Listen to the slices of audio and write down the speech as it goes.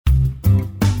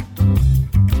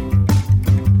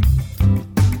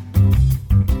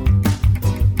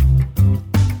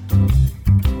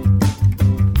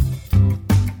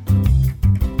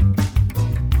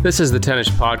This is the Tennis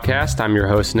Podcast. I'm your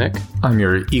host, Nick. I'm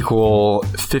your equal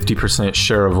 50%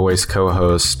 share of voice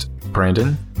co-host,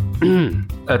 Brandon.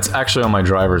 That's actually on my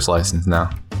driver's license now.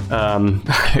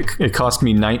 It cost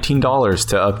me $19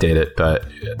 to update it, but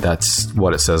that's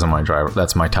what it says on my driver.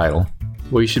 That's my title.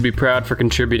 Well, you should be proud for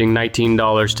contributing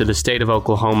 $19 to the state of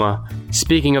Oklahoma.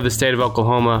 Speaking of the state of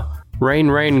Oklahoma,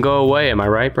 rain, go away. Am I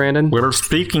right, Brandon? We're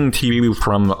speaking to you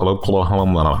from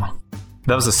Oklahoma.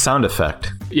 That was a sound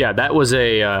effect. Yeah, that was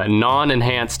a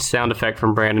non-enhanced sound effect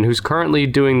from Brandon, who's currently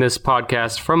doing this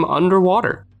podcast from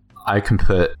underwater. I can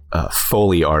put a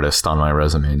Foley artist on my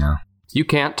resume now. You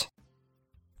can't.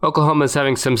 Oklahoma is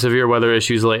having some severe weather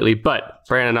issues lately, but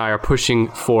Brandon and I are pushing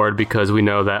forward because we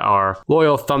know that our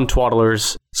loyal thumb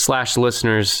twaddlers /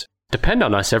 listeners depend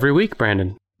on us every week,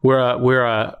 Brandon. We're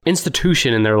a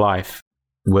institution in their life.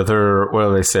 Whether, what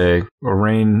do they say,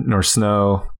 rain nor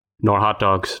snow. Nor hot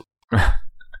dogs.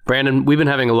 Brandon, we've been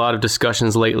having a lot of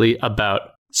discussions lately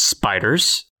about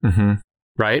spiders,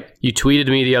 right? You tweeted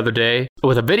me the other day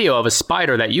with a video of a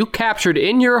spider that you captured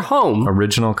in your home.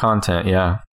 Original content,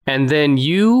 yeah. And then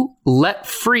you let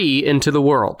free into the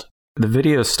world. The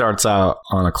video starts out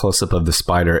on a close-up of the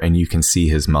spider and you can see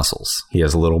his muscles. He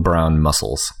has little brown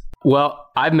muscles. Well,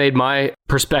 I've made my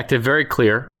perspective very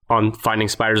clear on finding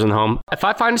spiders in the home. If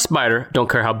I find a spider, don't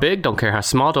care how big, don't care how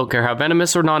small, don't care how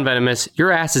venomous or non-venomous,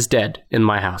 your ass is dead in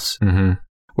my house.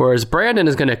 Whereas Brandon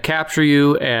is going to capture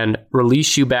you and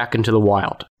release you back into the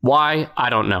wild. Why? I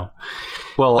don't know.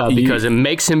 Well, because it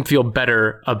makes him feel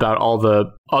better about all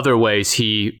the other ways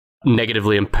he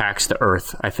negatively impacts the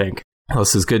earth, I think. Well,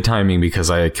 this is good timing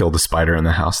because I killed a spider in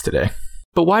the house today.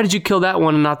 But why did you kill that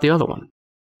one and not the other one?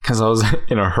 Because I was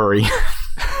in a hurry.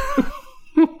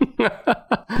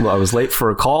 Well, I was late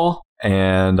for a call,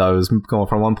 and I was going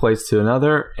from one place to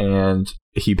another, and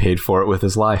he paid for it with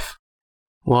his life.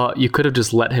 Well, you could have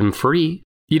just let him free.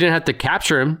 You didn't have to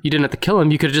capture him. You didn't have to kill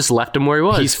him. You could have just left him where he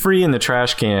was. He's free in the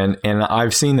trash can, and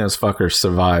I've seen those fuckers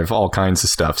survive all kinds of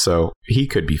stuff, so he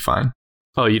could be fine.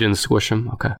 Oh, you didn't squish him?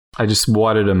 Okay. I just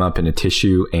wadded him up in a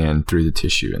tissue and threw the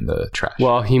tissue in the trash.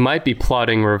 Well, he might be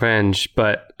plotting revenge,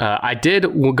 but I did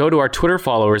go to our Twitter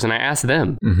followers and I asked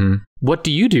them, what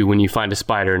do you do when you find a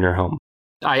spider in your home?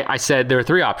 I said there are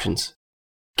 3 options.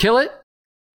 Kill it,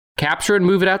 capture and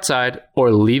move it outside,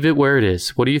 or leave it where it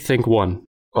is. What do you think won?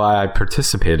 Well, I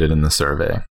participated in the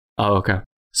survey. Oh, okay.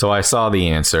 So I saw the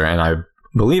answer, and I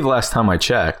believe last time I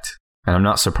checked, and I'm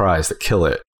not surprised that kill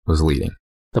it was leading.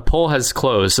 The poll has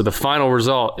closed, so the final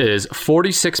result is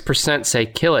 46% say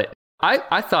kill it.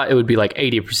 I thought it would be like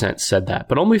 80% said that,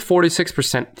 but only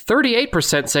 46%.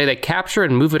 38% say they capture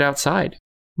and move it outside.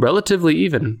 Relatively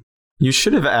even. You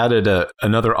should have added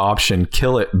another option,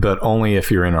 kill it, but only if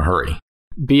you're in a hurry.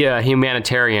 Be a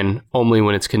humanitarian only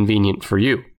when it's convenient for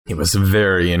you. It was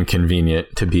very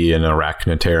inconvenient to be an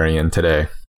arachnitarian today.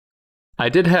 I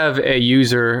did have a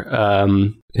user,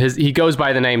 he goes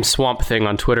by the name Swamp Thing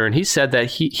on Twitter, and he said that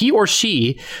he or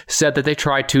she said that they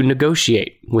tried to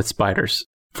negotiate with spiders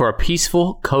for a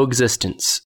peaceful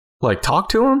coexistence. Like talk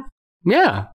to them?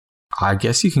 Yeah. I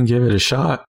guess you can give it a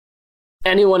shot.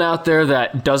 Anyone out there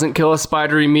that doesn't kill a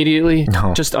spider immediately,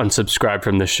 no. Just unsubscribe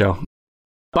from this show.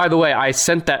 By the way, I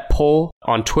sent that poll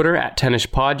on Twitter at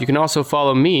TennishPod. You can also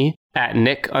follow me at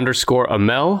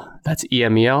Nick_Amel. That's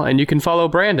EMEL. And you can follow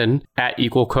Brandon at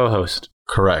Equal Co-host.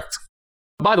 Correct.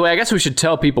 By the way, I guess we should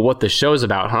tell people what this show's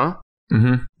about, huh?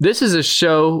 This is a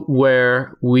show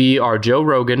where we are Joe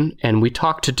Rogan and we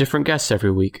talk to different guests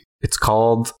every week. It's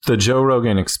called The Joe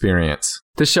Rogan Experience.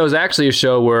 This show is actually a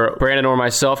show where Brandon or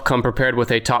myself come prepared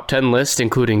with a top 10 list,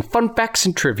 including fun facts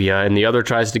and trivia, and the other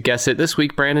tries to guess it. This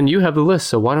week, Brandon, you have the list,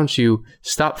 so why don't you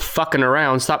stop fucking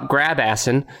around, stop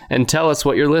grab-assing, and tell us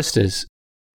what your list is.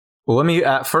 Well, let me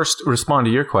first respond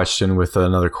to your question with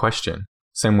another question.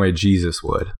 Same way Jesus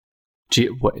would.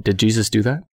 What, did Jesus do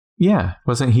that? Yeah.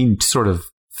 Wasn't he sort of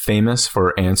famous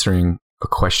for answering a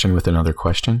question with another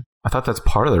question? I thought that's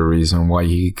part of the reason why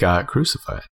he got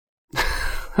crucified.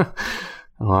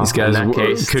 Well, these guys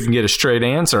couldn't get a straight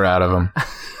answer out of him.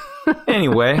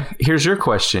 Anyway, here's your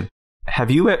question.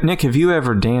 Nick, have you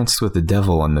ever danced with the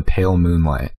devil in the pale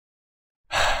moonlight?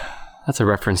 That's a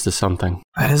reference to something.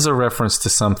 That is a reference to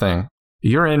something.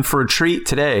 You're in for a treat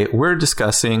today. We're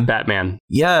discussing... Batman.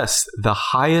 Yes, the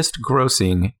highest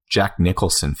grossing Jack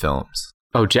Nicholson films.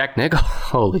 Oh, Jack Nicholson?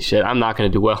 Holy shit, I'm not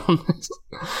going to do well on this.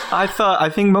 I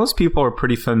think most people are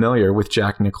pretty familiar with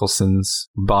Jack Nicholson's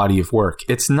body of work.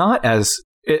 It's not as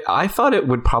I thought it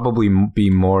would probably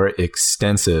be more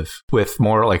extensive with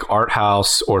more like art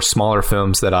house or smaller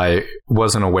films that I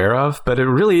wasn't aware of, but it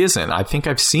really isn't. I think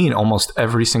I've seen almost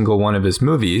every single one of his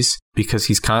movies because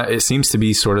it seems to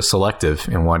be sort of selective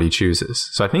in what he chooses.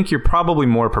 So I think you're probably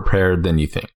more prepared than you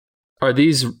think. Are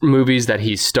these movies that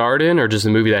he's starred in or just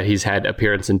a movie that he's had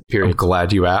appearance in, period? I'm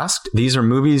glad you asked. These are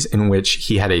movies in which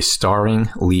he had a starring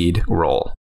lead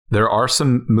role. There are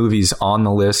some movies on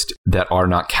the list that are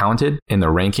not counted in the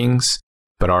rankings,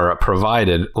 but are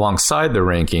provided alongside the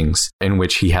rankings in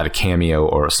which he had a cameo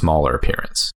or a smaller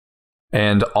appearance.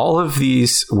 And all of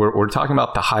these, we're talking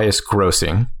about the highest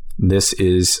grossing. This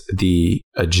is the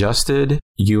adjusted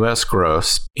U.S.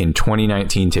 gross in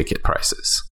 2019 ticket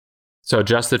prices. So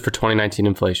adjusted for 2019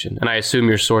 inflation. And I assume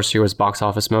your source here was Box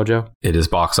Office Mojo? It is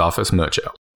Box Office Mojo.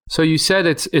 So you said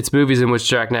it's movies in which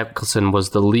Jack Nicholson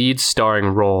was the lead starring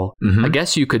role. Mm-hmm. I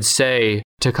guess you could say,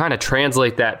 to kind of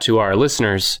translate that to our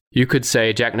listeners, you could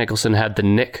say Jack Nicholson had the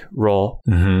Nick role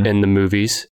in the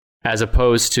movies, as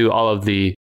opposed to all of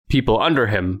the people under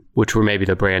him, which were maybe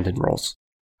the Brandon roles.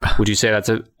 Would you say that's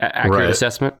an accurate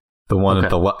assessment? The one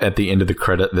at the end of the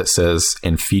credit that says,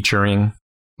 and featuring.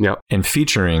 Yep. And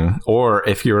featuring, or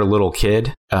if you're a little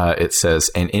kid, it says,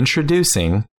 and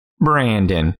introducing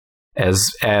Brandon.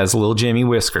 As little Jimmy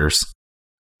Whiskers.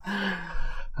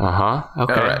 Uh-huh.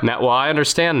 Okay. Right. Now, I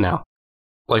understand now.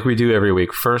 Like we do every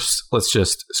week. First, let's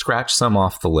just scratch some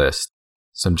off the list.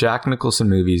 Some Jack Nicholson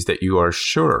movies that you are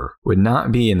sure would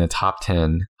not be in the top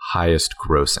 10 highest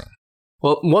grossing.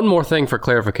 Well, one more thing for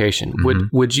clarification.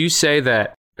 Mm-hmm. Would you say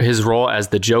that his role as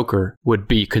the Joker would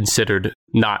be considered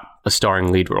not a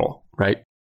starring lead role, right?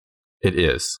 It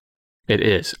is. It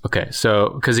is. Okay. So,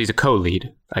 because he's a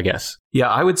co-lead, I guess. Yeah,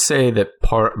 I would say that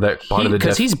part of the...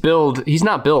 Because he's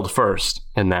not billed first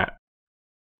in that,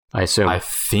 I assume. I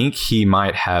think he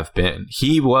might have been.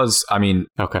 He was,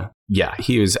 okay. Yeah,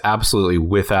 he was absolutely,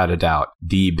 without a doubt,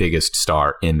 the biggest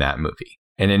star in that movie.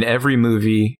 And in every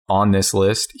movie on this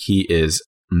list, he is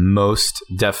most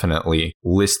definitely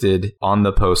listed on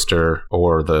the poster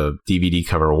or the DVD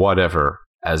cover or whatever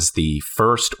as the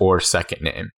first or second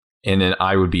name. And then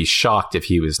I would be shocked if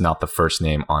he was not the first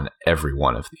name on every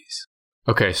one of these.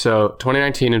 Okay, so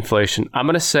 2019 inflation. I'm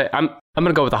going to say, I'm going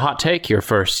to go with a hot take here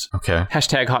first. Okay.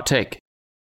 Hashtag hot take.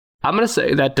 I'm going to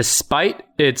say that despite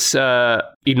its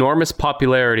enormous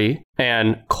popularity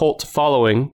and cult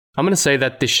following, I'm going to say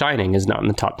that The Shining is not in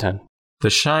the top 10.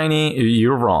 The Shining,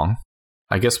 you're wrong.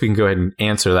 I guess we can go ahead and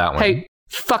answer that one. Hey,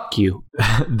 fuck you.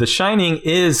 The Shining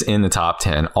is in the top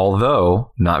 10,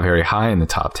 although not very high in the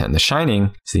top 10. The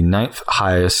Shining is the 9th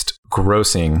highest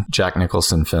grossing Jack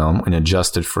Nicholson film when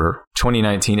adjusted for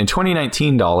 2019. In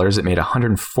 2019 dollars, it made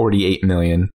 $148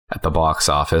 million at the box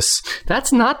office.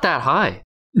 That's not that high.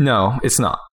 No, it's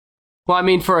not. Well, I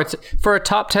mean, for a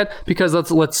top 10, because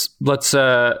let's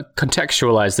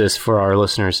contextualize this for our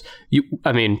listeners.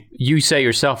 You say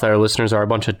yourself that our listeners are a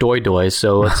bunch of doy-doys,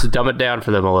 so let's dumb it down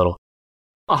for them a little.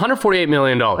 $148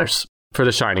 million for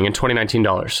The Shining in 2019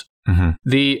 dollars. Mm-hmm.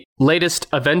 The latest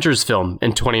Avengers film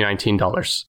in 2019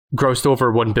 dollars grossed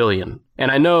over $1 billion.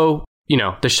 And I know,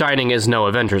 The Shining is no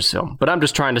Avengers film, but I'm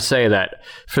just trying to say that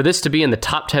for this to be in the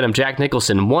top 10 of Jack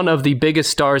Nicholson, one of the biggest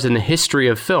stars in the history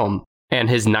of film, and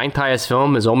his 9th highest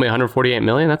film is only $148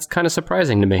 million, that's kind of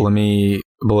surprising to me. Let me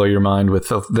blow your mind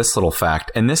with this little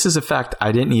fact. And this is a fact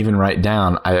I didn't even write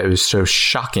down. It was so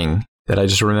shocking that I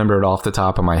just remembered off the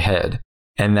top of my head.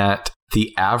 And that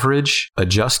the average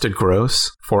adjusted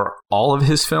gross for all of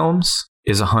his films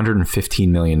is $115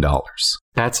 million.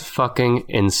 That's fucking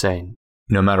insane.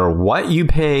 No matter what you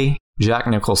pay Jack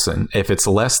Nicholson, if it's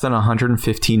less than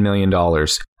 $115 million,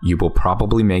 you will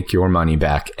probably make your money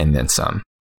back and then some.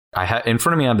 In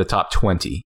front of me, I have the top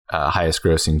 20 highest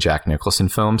grossing Jack Nicholson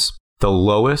films. The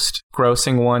lowest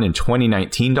grossing one in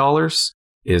 2019 dollars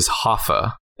is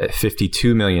Hoffa at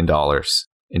 $52 million.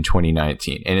 In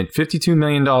 2019. And a $52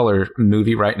 million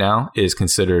movie right now is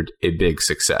considered a big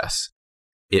success.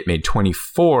 It made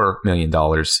 $24 million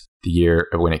the year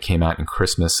when it came out in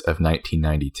Christmas of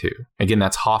 1992. Again,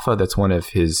 that's Hoffa. That's one of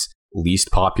his least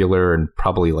popular and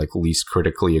probably least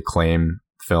critically acclaimed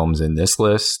films in this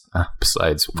list,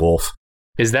 besides Wolf.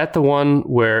 Is that the one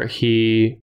where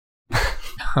he...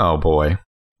 Oh, boy.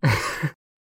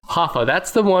 Hoffa,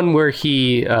 that's the one where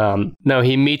he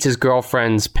meets his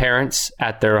girlfriend's parents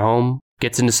at their home,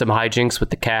 gets into some hijinks with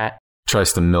the cat.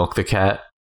 Tries to milk the cat.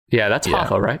 Yeah, that's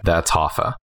Hoffa, right? That's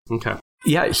Hoffa. Okay.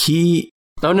 Yeah,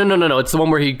 Oh, no. It's the one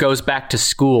where he goes back to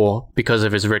school because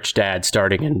of his rich dad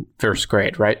starting in first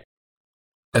grade, right?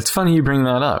 It's funny you bring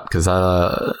that up because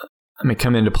I may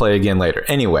come into play again later.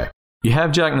 Anyway, you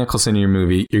have Jack Nicholson in your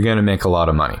movie, you're going to make a lot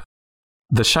of money.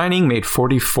 The Shining made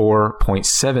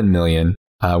 $44.7 million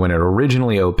when it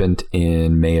originally opened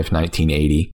in May of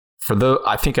 1980.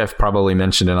 I think I've probably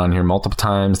mentioned it on here multiple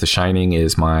times. The Shining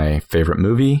is my favorite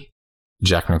movie.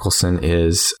 Jack Nicholson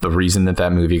is the reason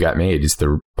that movie got made. Is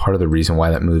the part of the reason why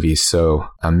that movie is so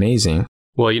amazing.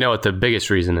 Well, you know what the biggest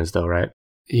reason is, though, right?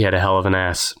 He had a hell of an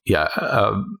ass. Yeah.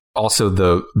 Also,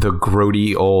 the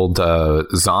grody old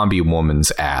zombie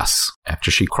woman's ass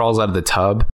after she crawls out of the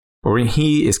tub. Or when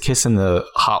he is kissing the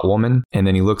hot woman and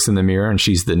then he looks in the mirror and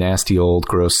she's the nasty old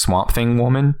gross Swamp Thing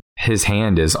woman. His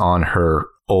hand is on her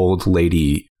old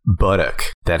lady buttock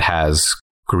that has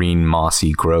green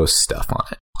mossy gross stuff on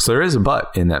it. So there is a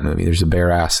butt in that movie. There's a bare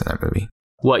ass in that movie.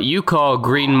 What you call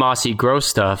green mossy gross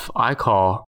stuff, I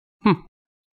call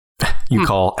you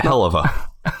call hell of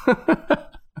a.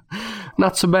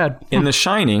 Not so bad. In The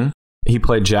Shining, he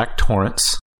played Jack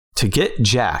Torrance. To get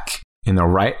Jack in the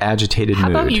right agitated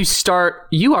mood. How about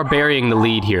you are burying the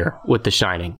lead here with The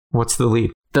Shining. What's the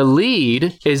lead? The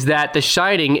lead is that The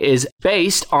Shining is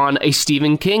based on a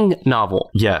Stephen King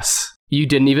novel. Yes. You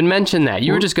didn't even mention that.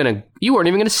 You weren't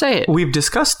even going to say it. We've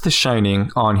discussed The Shining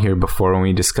on here before when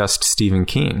we discussed Stephen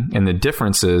King and the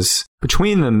differences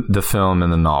between the film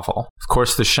and the novel. Of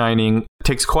course, The Shining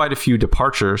takes quite a few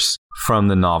departures from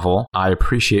the novel. I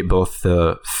appreciate both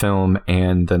the film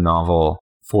and the novel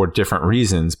for different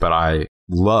reasons, but I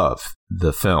love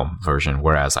the film version,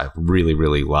 whereas I really,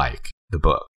 really like the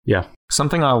book. Yeah.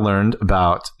 Something I learned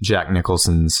about Jack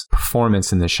Nicholson's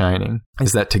performance in The Shining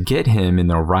is that to get him in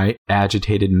the right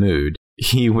agitated mood,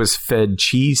 he was fed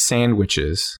cheese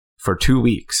sandwiches for 2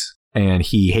 weeks, and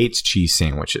he hates cheese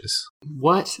sandwiches.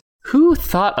 What? Who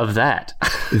thought of that?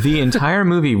 The entire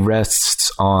movie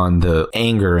rests on the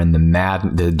anger and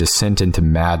the descent into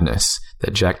madness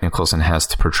that Jack Nicholson has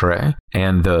to portray,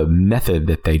 and the method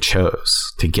that they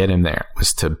chose to get him there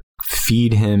was to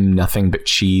feed him nothing but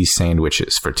cheese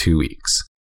sandwiches for 2 weeks.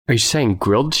 Are you saying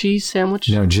grilled cheese sandwich?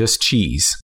 No, just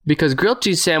cheese. Because grilled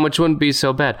cheese sandwich wouldn't be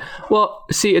so bad. Well,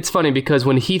 see, it's funny because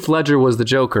when Heath Ledger was the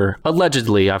Joker,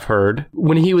 allegedly, I've heard,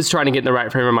 when he was trying to get in the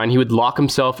right frame of mind, he would lock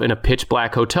himself in a pitch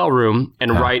black hotel room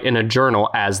and write in a journal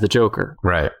as the Joker.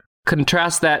 Right.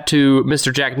 Contrast that to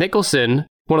Mr. Jack Nicholson,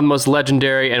 one of the most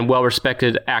legendary and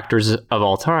well-respected actors of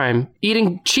all time,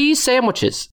 eating cheese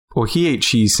sandwiches. Well, he ate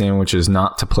cheese sandwiches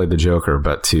not to play the Joker,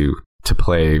 but to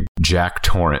play Jack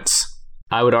Torrance.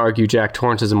 I would argue Jack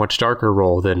Torrance is a much darker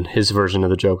role than his version of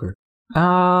the Joker.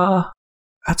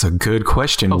 That's a good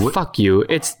question. Oh, fuck you.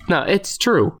 It's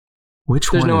true.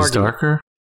 Which one is darker?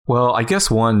 Well, I guess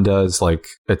one does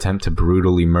attempt to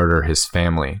brutally murder his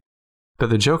family.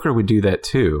 But the Joker would do that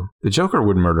too. The Joker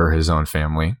would murder his own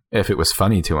family if it was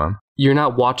funny to him. You're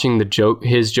not watching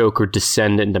his Joker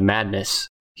descend into madness.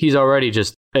 He's already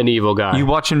just an evil guy. You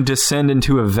watch him descend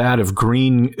into a vat of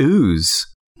green ooze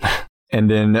and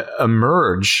then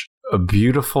emerge a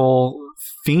beautiful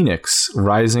phoenix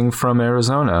rising from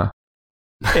Arizona.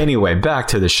 Anyway, back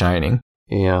to The Shining.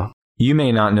 Yeah. You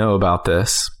may not know about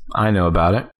this. I know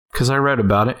about it because I read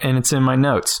about it and it's in my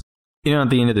notes. You know,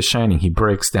 at the end of The Shining, he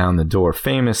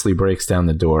famously breaks down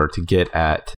the door to get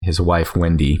at his wife,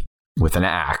 Wendy, with an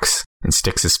axe and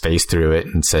sticks his face through it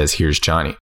and says, "Here's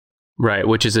Johnny." Right,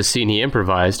 which is a scene he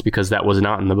improvised because that was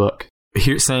not in the book.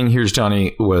 Saying "Here's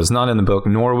Johnny" was not in the book,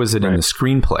 nor was it in the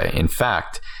screenplay. In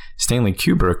fact, Stanley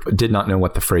Kubrick did not know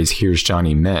what the phrase "Here's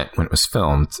Johnny" meant when it was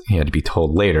filmed. He had to be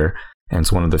told later, and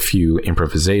it's one of the few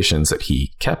improvisations that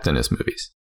he kept in his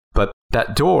movies. But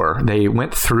that door, they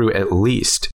went through at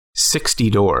least 60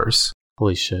 doors.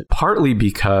 Holy shit. Partly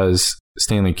because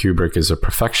Stanley Kubrick is a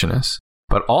perfectionist,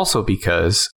 but also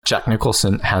because Jack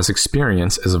Nicholson has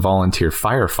experience as a volunteer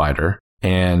firefighter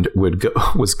and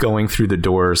was going through the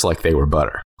doors like they were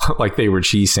butter, like they were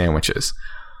cheese sandwiches.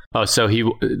 Oh, so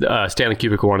Stanley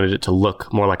Kubrick wanted it to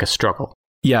look more like a struggle.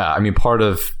 Yeah, I mean, part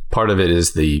of it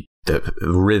is the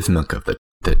rhythmic of the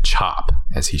chop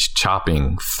as he's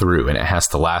chopping through, and it has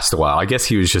to last a while. I guess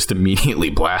he was just immediately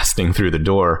blasting through the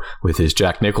door with his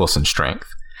Jack Nicholson strength.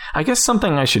 I guess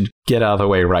something I should get out of the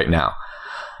way right now.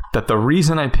 That the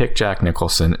reason I picked Jack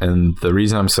Nicholson and the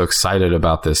reason I'm so excited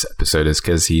about this episode is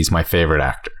because he's my favorite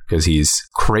actor. Because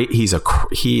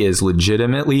he is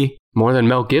legitimately more than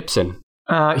Mel Gibson.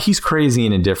 He's crazy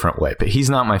in a different way, but he's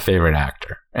not my favorite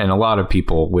actor. And a lot of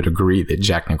people would agree that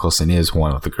Jack Nicholson is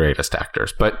one of the greatest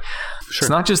actors. But It's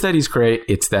not just that he's great,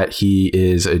 it's that he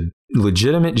is a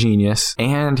legitimate genius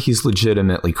and he's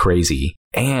legitimately crazy.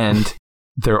 And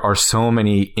there are so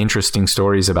many interesting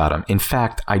stories about him. In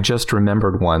fact, I just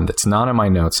remembered one that's not in my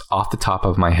notes off the top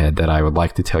of my head that I would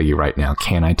like to tell you right now.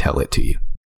 Can I tell it to you?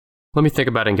 Let me think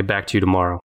about it and get back to you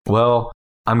tomorrow. Well,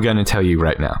 I'm going to tell you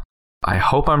right now. I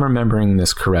hope I'm remembering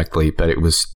this correctly, but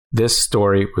this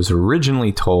story was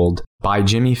originally told by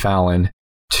Jimmy Fallon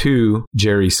to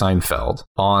Jerry Seinfeld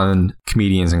on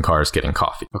Comedians in Cars Getting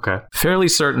Coffee. Okay. Fairly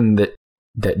certain that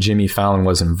Jimmy Fallon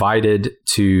was invited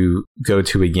to go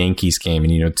to a Yankees game.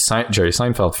 And, Jerry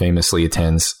Seinfeld famously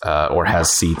attends or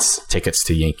has tickets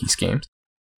to Yankees games.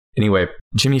 Anyway,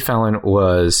 Jimmy Fallon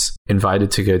was invited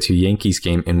to go to a Yankees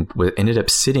game and ended up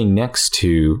sitting next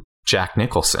to Jack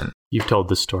Nicholson. You've told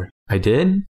this story. I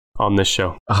did? On this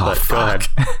show. Oh, fuck.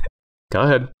 Go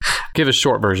ahead. Give a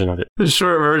short version of it. The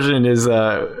short version is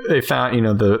they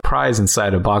found, the prize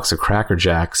inside a box of Cracker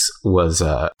Jacks was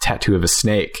a tattoo of a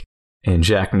snake. And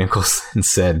Jack Nicholson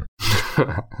said,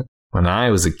 when I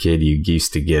was a kid, you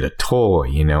used to get a toy,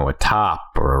 a top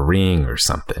or a ring or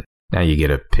something. Now you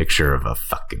get a picture of a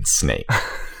fucking snake.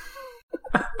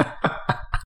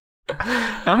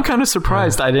 I'm kind of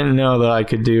surprised. I didn't know that I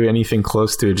could do anything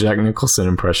close to a Jack Nicholson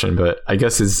impression, but I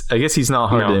guess he's not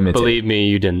hard to imitate. Believe me,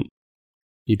 you didn't.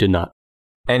 You did not.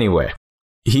 Anyway,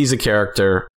 he's a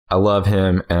character. I love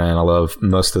him, and I love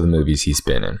most of the movies he's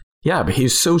been in. Yeah, but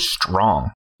he's so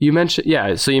strong. You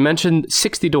mentioned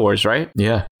 60 doors, right?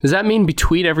 Yeah. Does that mean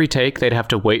between every take, they'd have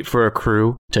to wait for a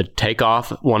crew to take off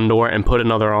one door and put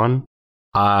another on?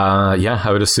 Yeah,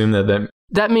 I would assume that.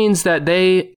 That means that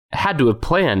they had to have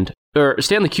planned, or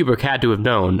Stanley Kubrick had to have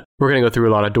known, we're going to go through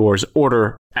a lot of doors,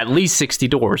 order at least 60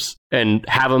 doors, and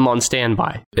have them on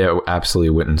standby. It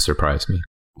absolutely wouldn't surprise me.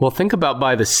 Well, think about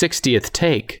by the 60th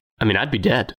take. I mean, I'd be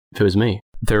dead if it was me.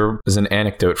 There was an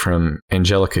anecdote from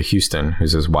Angelica Houston,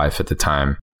 who's his wife at the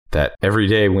time, that every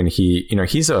day when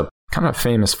he's a kind of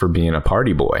famous for being a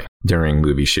party boy during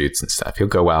movie shoots and stuff. He'll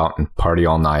go out and party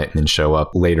all night and then show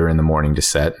up later in the morning to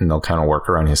set, and they'll kind of work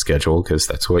around his schedule because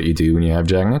that's what you do when you have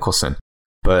Jack Nicholson.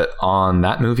 But on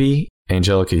that movie,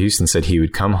 Angelica Houston said he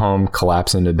would come home,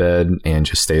 collapse into bed, and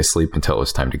just stay asleep until it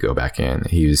was time to go back in.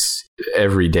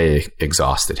 Every day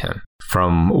exhausted him.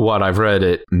 From what I've read,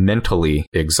 it mentally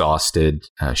exhausted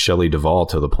Shelley Duvall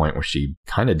to the point where she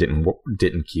kind of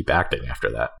didn't keep acting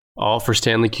after that. All for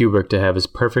Stanley Kubrick to have his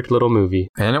perfect little movie.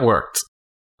 And it worked.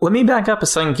 Let me back up a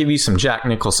second and give you some Jack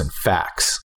Nicholson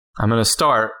facts. I'm going to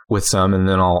start with some, and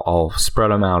then I'll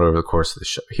spread them out over the course of the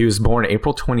show. He was born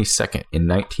April 22nd in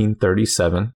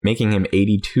 1937, making him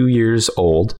 82 years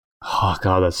old. Oh,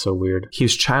 God, that's so weird. He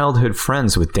was childhood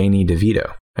friends with Danny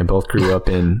DeVito. They both grew up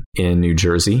in New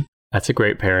Jersey. That's a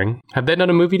great pairing. Have they done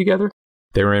a movie together?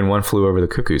 They were in One Flew Over the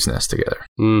Cuckoo's Nest together.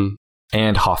 Mm.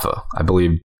 And Hoffa. I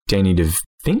believe Danny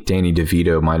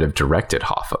DeVito might have directed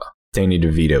Hoffa. Danny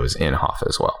DeVito is in Hoffa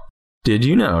as well. Did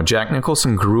you know Jack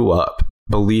Nicholson grew up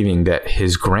believing that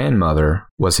his grandmother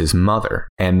was his mother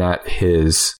and that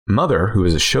his mother, who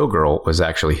was a showgirl, was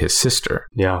actually his sister?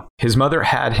 Yeah. His mother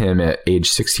had him at age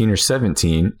 16 or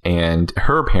 17, and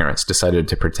her parents decided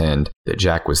to pretend that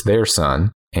Jack was their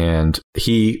son, and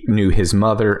he knew his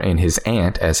mother and his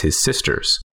aunt as his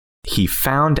sisters. He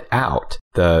found out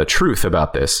the truth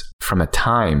about this from a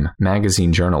Time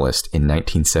magazine journalist in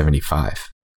 1975.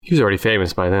 He was already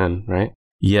famous by then, right?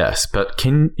 Yes, but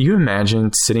can you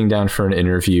imagine sitting down for an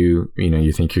interview?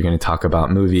 You think you're going to talk about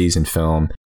movies and film,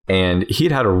 and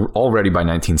he'd had already by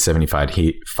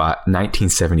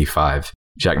 1975,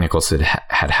 Jack Nicholson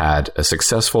had a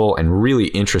successful and really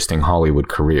interesting Hollywood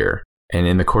career. And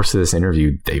in the course of this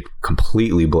interview, they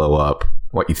completely blow up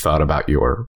what you thought about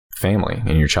your family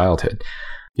and your childhood.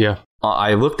 Yeah.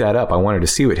 I looked that up. I wanted to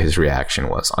see what his reaction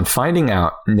was. On finding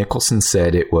out, Nicholson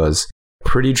said it was a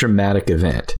pretty dramatic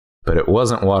event, but it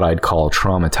wasn't what I'd call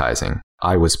traumatizing.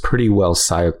 I was pretty well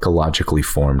psychologically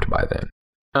formed by then.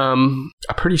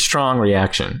 A pretty strong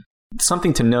reaction.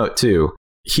 Something to note, too,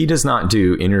 he does not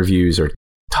do interviews or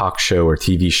talk show or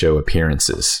TV show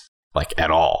appearances, at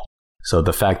all. So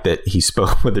the fact that he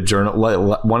spoke with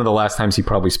one of the last times he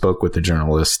probably spoke with a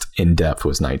journalist in depth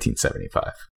was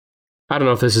 1975. I don't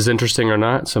know if this is interesting or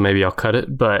not, so maybe I'll cut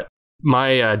it, but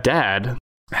my dad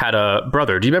had a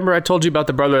brother. Do you remember I told you about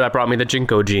the brother that brought me the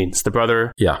Jinko jeans? The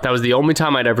brother? Yeah. That was the only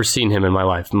time I'd ever seen him in my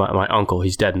life. My uncle,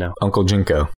 he's dead now. Uncle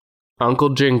Jinko. Uncle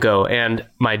Jinko. And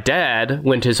my dad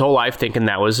went his whole life thinking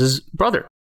that was his brother.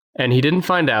 And he didn't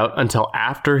find out until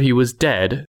after he was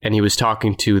dead and he was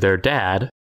talking to their dad,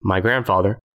 my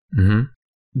grandfather,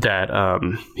 that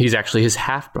he's actually his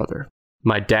half-brother.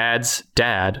 My dad's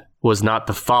dad was not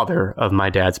the father of my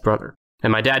dad's brother.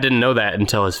 And my dad didn't know that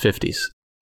until his 50s.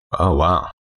 Oh, wow.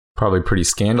 Probably pretty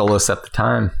scandalous at the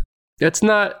time. It's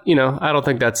not, I don't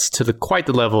think that's to quite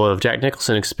the level of Jack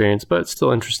Nicholson experience, but it's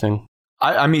still interesting.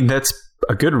 I mean, that's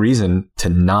a good reason to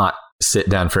not sit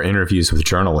down for interviews with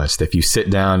journalists. If you sit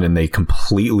down and they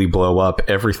completely blow up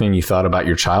everything you thought about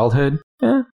your childhood,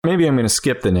 maybe I'm going to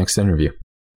skip the next interview.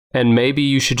 And maybe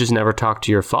you should just never talk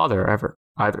to your father ever,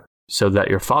 either, so that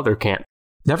your father can't.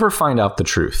 Never find out the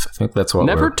truth. I think that's what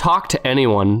Never talk to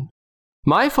anyone.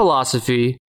 My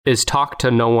philosophy is talk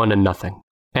to no one and nothing.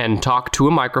 And talk to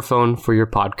a microphone for your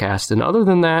podcast. And other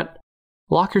than that,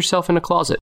 lock yourself in a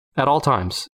closet at all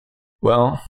times.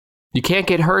 Well, you can't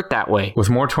get hurt that way. With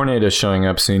more tornadoes showing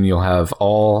up soon, you'll have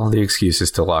all the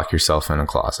excuses to lock yourself in a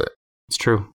closet. It's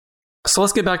true. So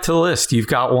let's get back to the list. You've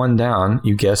got one down.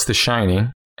 You guessed The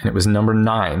Shining, and it was number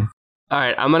 9. All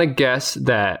right, I'm going to guess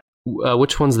that...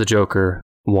 which one's the Joker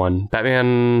one?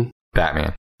 Batman?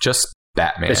 Just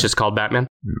Batman. It's just called Batman?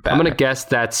 I'm going to guess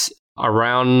that's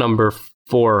around number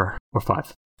 4 or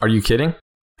 5. Are you kidding?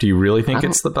 Do you really think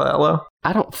it's that low?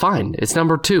 Fine. It's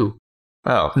number 2.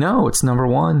 Oh, no, it's number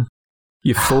 1.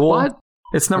 You fool. What?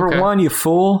 It's number 1, you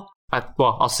fool.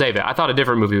 I'll save it. I thought a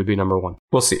different movie would be number 1.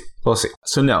 We'll see.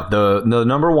 So no, the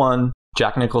number 1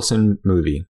 Jack Nicholson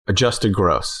movie, adjusted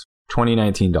gross,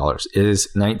 $2019, is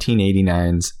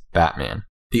 1989's Batman.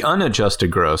 The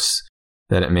unadjusted gross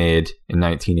that it made in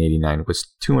 1989 was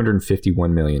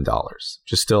 $251 million.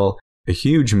 Just still a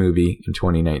huge movie in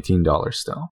 2019 dollars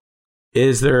still.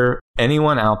 Is there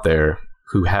anyone out there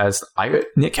who has...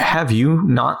 Nick, have you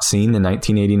not seen the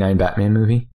 1989 Batman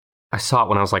movie? I saw it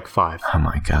when I was like 5. Oh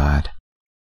my God.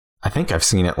 I think I've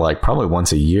seen it like probably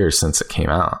once a year since it came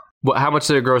out. Well, how much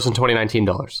did it gross in 2019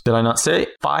 dollars? Did I not say?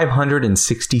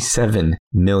 $567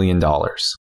 million.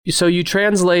 So you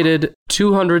translated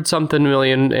 200-something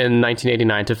million in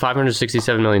 1989 to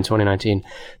 567 million in 2019. Do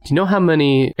you know how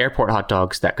many airport hot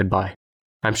dogs that could buy?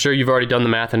 I'm sure you've already done the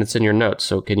math and it's in your notes,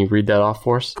 so can you read that off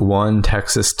for us? 1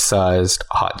 Texas-sized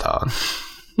hot dog.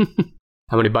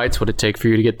 How many bites would it take for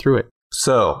you to get through it?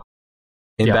 So,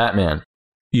 in Batman,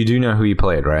 you do know who he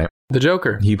played, right? The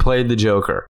Joker. He played the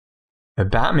Joker. The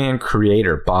Batman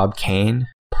creator, Bob Kane,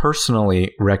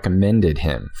 personally recommended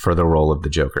him for the role of the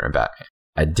Joker in Batman.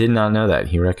 I did not know that.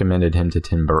 He recommended him to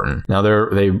Tim Burton. Now,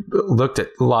 they looked at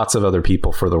lots of other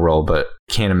people for the role, but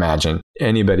can't imagine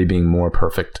anybody being more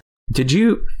perfect. Did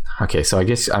you... Okay, so I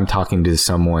guess I'm talking to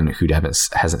someone who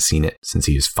hasn't seen it since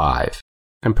he was 5.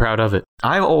 I'm proud of it.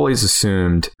 I've always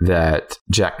assumed that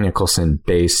Jack Nicholson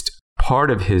based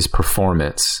part of his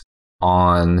performance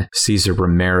on Cesar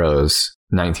Romero's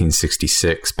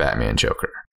 1966 Batman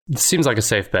Joker. It seems like a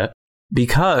safe bet.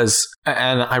 Because,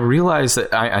 and I realize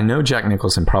that I know Jack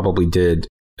Nicholson probably did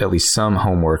at least some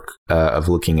homework of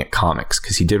looking at comics,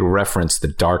 because he did reference the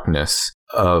darkness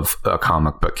of a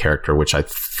comic book character, which I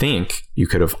think you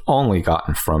could have only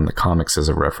gotten from the comics as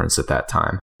a reference at that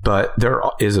time. But there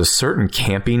is a certain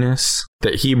campiness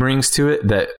that he brings to it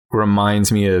that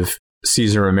reminds me of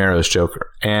Cesar Romero's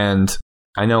Joker. And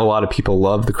I know a lot of people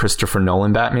love the Christopher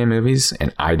Nolan Batman movies,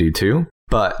 and I do too.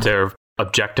 But they're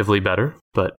objectively better,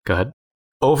 but go ahead.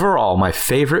 Overall, my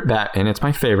favorite Batman, it's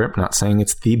my favorite, I'm not saying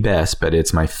it's the best, but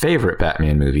it's my favorite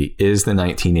Batman movie, is the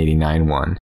 1989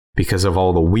 one, because of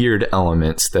all the weird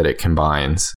elements that it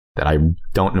combines that I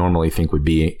don't normally think would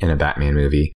be in a Batman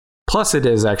movie. Plus, it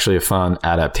is actually a fun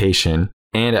adaptation,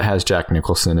 and it has Jack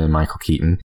Nicholson and Michael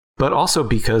Keaton, but also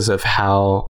because of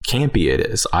how campy it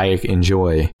is. I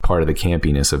enjoy part of the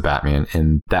campiness of Batman,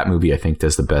 and that movie, I think,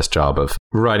 does the best job of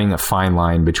writing a fine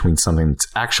line between something that's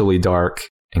actually dark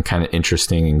and kind of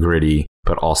interesting and gritty,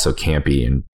 but also campy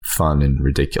and fun and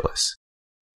ridiculous.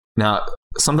 Now,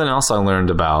 something else I learned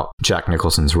about Jack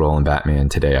Nicholson's role in Batman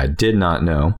today I did not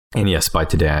know. And yes, by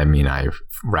today, I mean I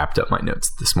wrapped up my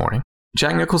notes this morning.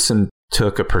 Jack Nicholson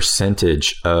took a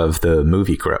percentage of the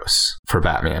movie gross for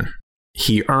Batman.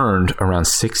 He earned around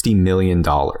 $60 million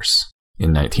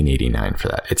in 1989 for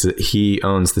that. He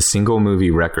owns the single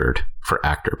movie record for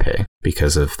actor pay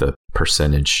because of the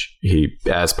percentage.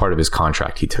 As part of his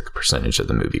contract, he took a percentage of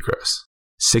the movie gross.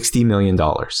 $60 million.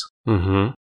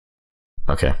 Mm-hmm.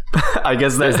 Okay. I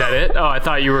guess Is that it? Oh, I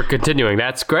thought you were continuing.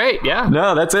 That's great. Yeah.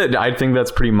 No, that's it. I think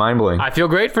that's pretty mind-blowing. I feel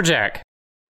great for Jack.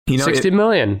 $60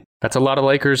 million. That's a lot of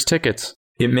Lakers tickets.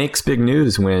 It makes big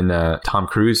news when Tom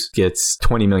Cruise gets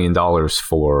 $20 million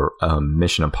for a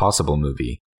Mission Impossible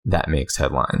movie. That makes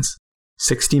headlines.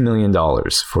 $60 million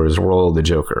for his role of the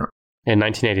Joker. In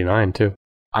 1989, too.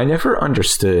 I never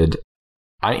understood.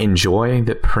 I enjoy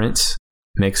that Prince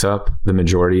makes up the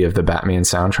majority of the Batman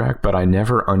soundtrack, but I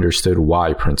never understood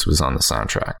why Prince was on the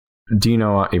soundtrack. Do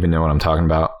you even know what I'm talking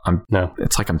about? No.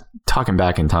 It's like I'm talking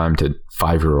back in time to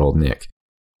 5-year-old Nick.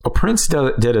 Well, Prince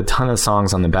did a ton of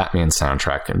songs on the Batman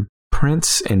soundtrack, and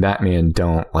Prince and Batman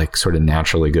don't sort of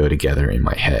naturally go together in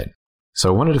my head. So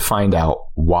I wanted to find out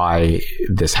why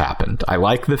this happened. I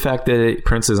like the fact that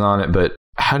Prince is on it, but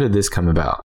how did this come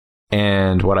about?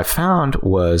 And what I found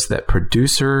was that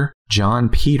producer Jon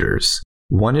Peters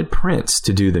wanted Prince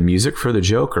to do the music for the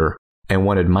Joker and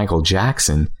wanted Michael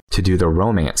Jackson to do the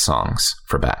romance songs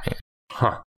for Batman.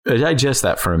 Huh. I digest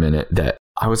that for a minute. That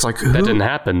I was like, who? That didn't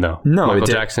happen, though. No, Michael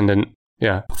Jackson didn't.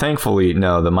 Yeah. Thankfully,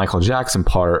 no, the Michael Jackson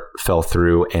part fell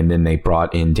through, and then they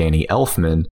brought in Danny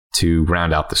Elfman to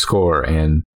round out the score.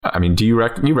 And I mean, do you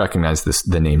recognize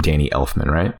the name Danny Elfman,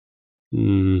 right?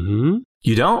 Mm-hmm.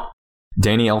 You don't?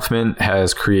 Danny Elfman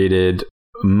has created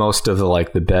most of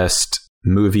the best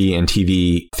movie and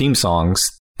TV theme songs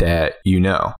that you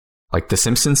know. Like the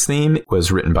Simpsons theme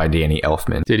was written by Danny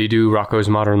Elfman. Did he do Rocko's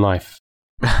Modern Life?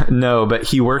 No, but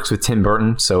he works with Tim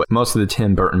Burton. So most of the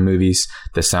Tim Burton movies,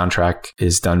 the soundtrack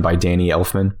is done by Danny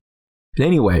Elfman. But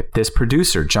anyway, this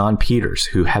producer, Jon Peters,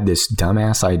 who had this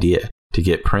dumbass idea to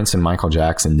get Prince and Michael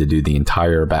Jackson to do the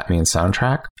entire Batman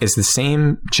soundtrack, is the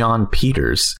same Jon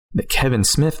Peters that Kevin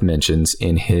Smith mentions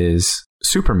in his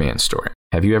Superman story.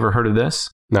 Have you ever heard of this?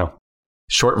 No.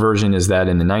 Short version is that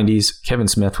in the 90s, Kevin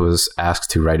Smith was asked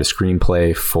to write a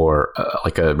screenplay for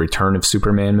a Return of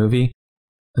Superman movie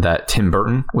that Tim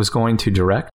Burton was going to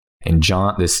direct, and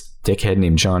this dickhead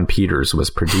named Jon Peters was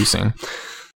producing.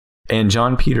 And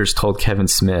Jon Peters told Kevin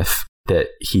Smith that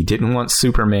he didn't want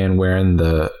Superman wearing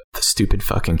the stupid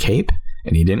fucking cape,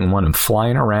 and he didn't want him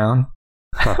flying around.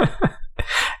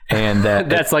 And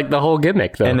that's like the whole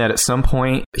gimmick, though. And that at some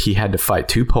point he had to fight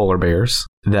 2 polar bears.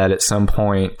 That at some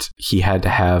point he had to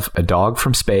have a dog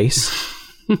from space.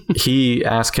 He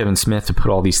asked Kevin Smith to put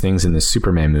all these things in this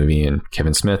Superman movie, and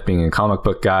Kevin Smith, being a comic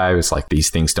book guy, was like, these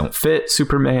things don't fit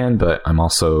Superman, but I'm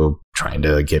also trying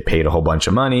to get paid a whole bunch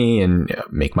of money and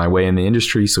make my way in the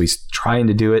industry. So he's trying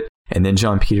to do it. And then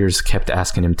Jon Peters kept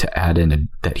asking him to add in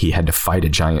that he had to fight a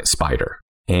giant spider.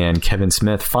 And Kevin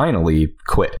Smith finally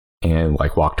quit and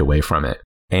walked away from it.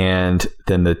 And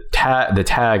then the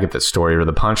tag of the story, or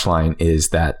the punchline, is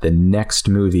that the next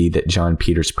movie that Jon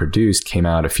Peters produced came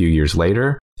out a few years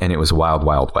later, and it was Wild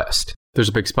Wild West. There's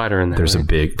a big spider in there.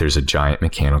 There's a giant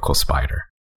mechanical spider.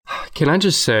 Can I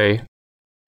just say,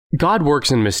 God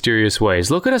works in mysterious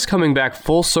ways. Look at us coming back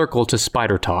full circle to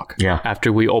Spider Talk. Yeah.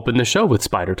 After we opened the show with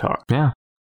Spider Talk. Yeah.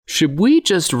 Should we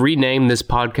just rename this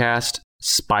podcast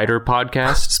Spider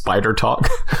Podcast? Spider Talk?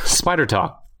 Spider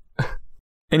Talk.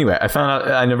 Anyway,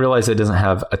 I realized it doesn't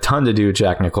have a ton to do with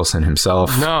Jack Nicholson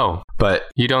himself. No.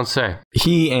 But you don't say.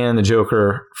 He and the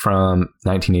Joker from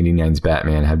 1989's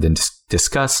Batman have been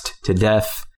discussed to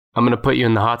death. I'm going to put you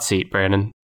in the hot seat,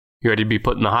 Brandon. You ready to be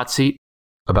put in the hot seat?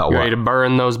 About you what? Ready to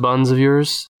burn those buns of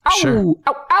yours? Sure. Ow,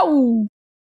 ow,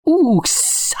 ow. Ooh.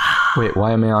 Wait,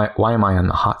 why am I on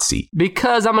the hot seat?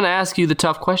 Because I'm going to ask you the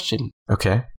tough question.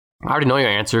 Okay. I already know your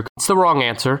answer. It's the wrong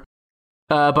answer.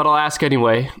 But I'll ask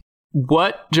anyway.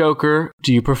 What Joker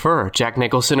do you prefer, Jack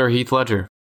Nicholson or Heath Ledger?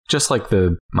 Just like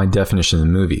my definition of the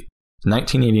movie.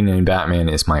 1989 Batman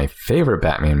is my favorite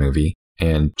Batman movie,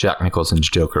 and Jack Nicholson's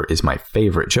Joker is my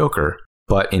favorite Joker.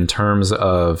 But in terms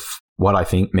of what I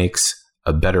think makes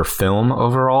a better film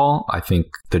overall, I think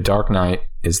The Dark Knight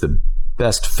is the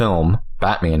best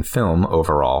Batman film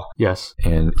overall. Yes.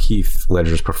 And Heath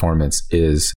Ledger's performance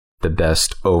is the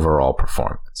best overall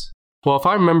performance. Well, if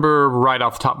I remember right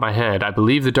off the top of my head, I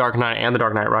believe The Dark Knight and The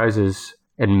Dark Knight Rises,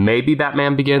 and maybe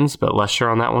Batman Begins, but less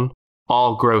sure on that one,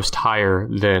 all grossed higher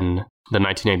than the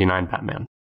 1989 Batman.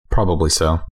 Probably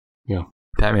so. Yeah.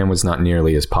 Batman was not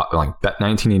nearly as popular.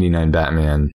 1989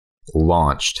 Batman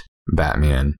launched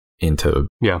Batman into...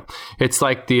 Yeah. It's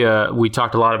like we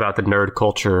talked a lot about the nerd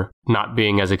culture not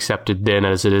being as accepted then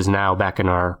as it is now back in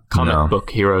our comic book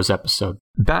heroes episode.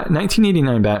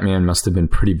 1989 Batman must have been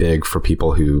pretty big for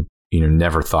people who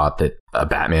never thought that a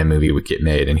Batman movie would get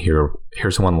made. And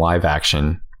here's one live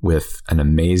action with an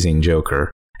amazing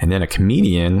Joker, and then a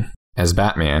comedian as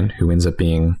Batman who ends up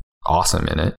being awesome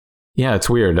in it. Yeah, it's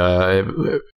weird. I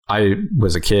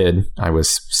was a kid. I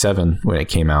was 7 when it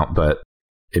came out, but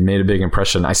it made a big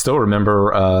impression. I still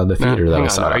remember the theater that I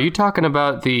saw. Are you talking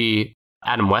about the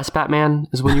Adam West Batman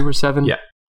is when you were 7? Yeah.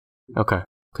 Okay,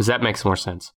 because that makes more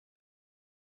sense.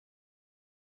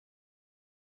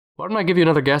 Why don't I give you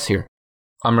another guess here?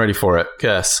 I'm ready for it.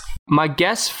 Guess. My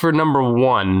guess for number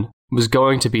 1 was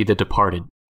going to be The Departed.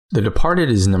 The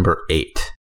Departed is number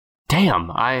 8.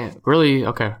 Damn,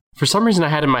 okay. For some reason I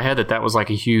had in my head that was like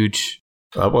a huge...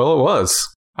 well, it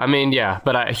was. I mean, yeah,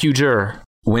 but a huger.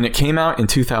 When it came out in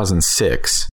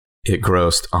 2006, it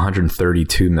grossed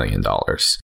 $132 million.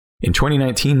 In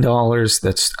 2019 dollars,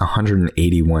 that's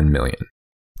 $181 million.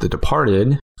 The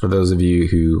Departed, for those of you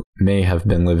who may have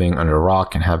been living under a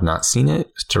rock and have not seen it,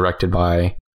 is directed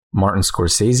by Martin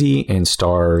Scorsese and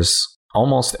stars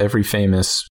almost every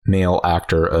famous male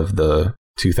actor of the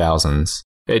 2000s.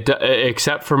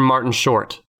 Except for Martin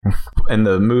Short. And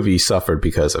the movie suffered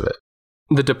because of it.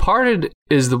 The Departed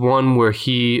is the one where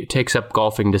he takes up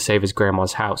golfing to save his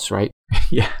grandma's house, right?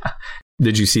 Yeah.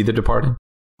 Did you see The Departed?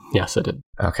 Yes, I did.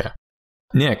 Okay.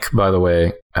 Nick, by the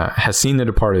way, has seen The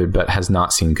Departed, but has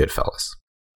not seen Goodfellas.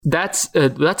 That's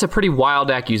a pretty wild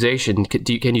accusation.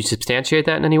 Can you substantiate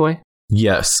that in any way?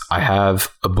 Yes, I have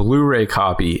a Blu-ray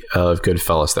copy of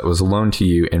Goodfellas that was loaned to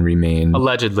you and remained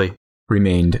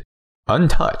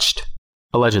untouched.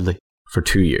 Allegedly. For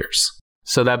 2 years.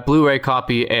 So that Blu-ray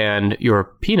copy and your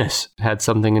penis had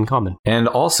something in common. And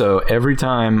also, every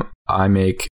time I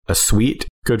make a sweet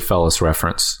Goodfellas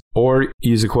reference or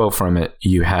use a quote from it,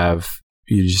 you have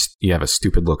a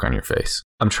stupid look on your face.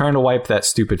 I'm trying to wipe that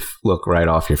stupid look right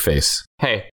off your face.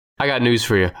 Hey, I got news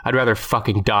for you. I'd rather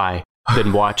fucking die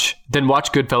than watch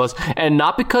Goodfellas. And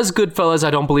not because Goodfellas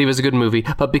I don't believe is a good movie,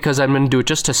 but because I'm going to do it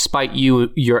just to spite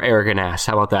you, your arrogant ass.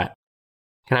 How about that?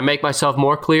 Can I make myself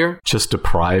more clear? Just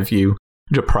deprive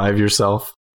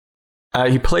yourself.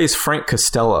 He plays Frank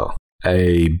Costello,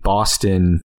 a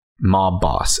Boston mob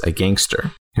boss, a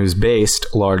gangster, who's based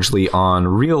largely on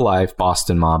real-life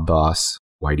Boston mob boss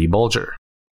Whitey Bulger,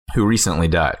 who recently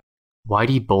died.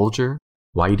 Whitey Bulger?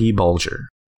 Whitey Bulger.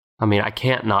 I mean, I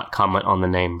can't not comment on the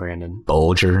name, Brandon.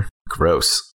 Bulger.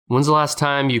 Gross. When's the last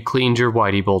time you cleaned your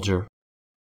Whitey Bulger?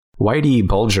 Whitey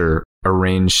Bulger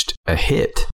arranged a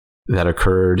hit that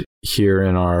occurred here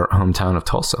in our hometown of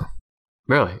Tulsa.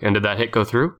 Really? And did that hit go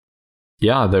through?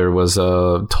 Yeah, there was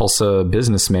a Tulsa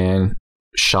businessman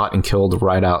shot and killed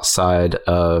right outside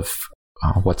of,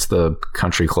 what's the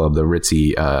country club, the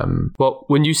ritzy... Well,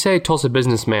 when you say Tulsa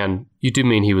businessman, you do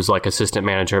mean he was like assistant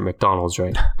manager at McDonald's,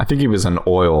 right? I think he was an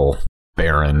oil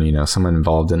baron, someone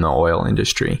involved in the oil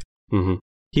industry. Mm-hmm.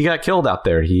 He got killed out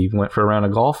there. He went for a round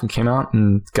of golf and came out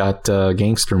and got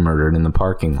gangster murdered in the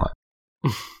parking lot.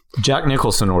 Jack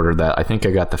Nicholson ordered that. I think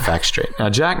I got the facts straight. Now,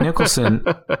 Jack Nicholson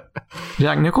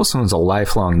was a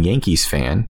lifelong Yankees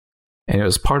fan, and it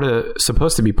was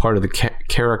supposed to be part of the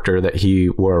character that he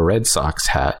wore a Red Sox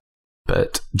hat,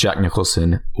 but Jack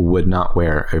Nicholson would not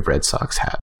wear a Red Sox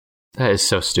hat. That is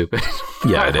so stupid.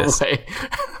 Yeah, it is.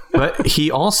 But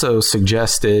he also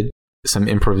suggested some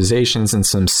improvisations and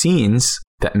some scenes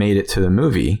that made it to the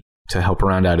movie to help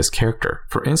round out his character.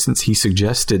 For instance, he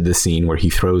suggested the scene where he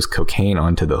throws cocaine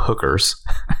onto the hookers,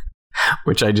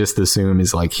 which I just assume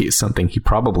is like something he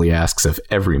probably asks of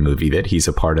every movie that he's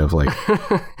a part of. Like,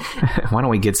 why don't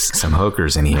we get some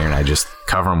hookers in here and I just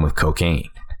cover them with cocaine?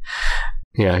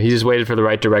 Yeah, he just waited for the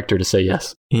right director to say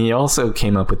yes. He also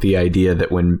came up with the idea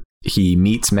that when he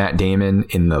meets Matt Damon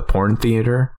in the porn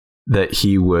theater, that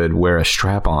he would wear a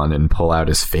strap on and pull out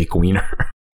his fake wiener.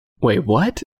 Wait,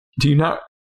 what? Do you not?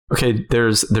 Okay,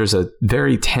 there's a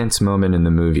very tense moment in the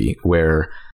movie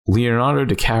where Leonardo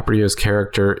DiCaprio's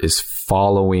character is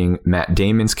following Matt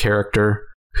Damon's character,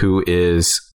 who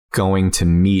is going to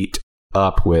meet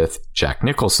up with Jack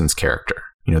Nicholson's character.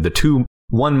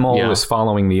 One mole is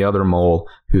following the other mole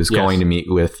who's going to meet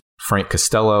with Frank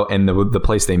Costello, and the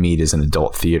place they meet is an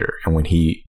adult theater. And when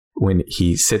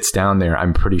he sits down there,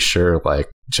 I'm pretty sure like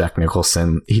Jack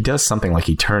Nicholson, he does something like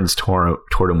he turns toward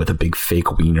him with a big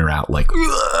fake wiener out, like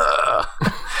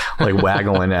like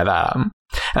waggling at him.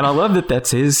 And I love that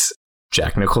that's his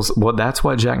Jack Nicholson. Well, that's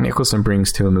what Jack Nicholson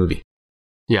brings to a movie.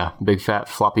 Yeah, big fat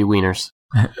floppy wieners.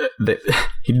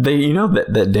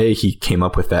 That day he came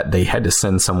up with that, they had to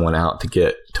send someone out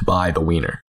to buy the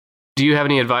wiener. Do you have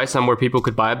any advice on where people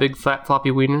could buy a big fat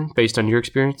floppy wiener based on your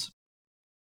experience?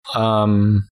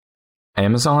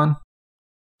 Amazon.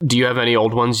 Do you have any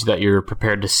old ones that you're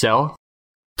prepared to sell?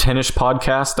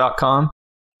 Tennispodcast.com.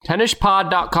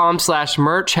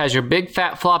 Tennispod.com/merch has your big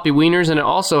fat floppy wieners, and it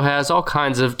also has all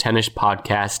kinds of Tennis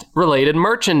Podcast related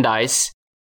merchandise.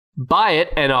 Buy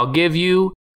it, and I'll give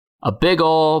you a big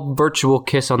ol' virtual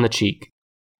kiss on the cheek.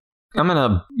 I'm going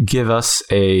to give us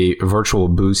a virtual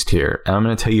boost here, and I'm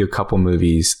going to tell you a couple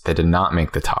movies that did not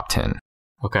make the top 10.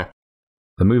 Okay.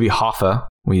 The movie Hoffa,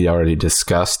 we already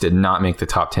discussed, did not make the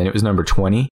top 10. It was number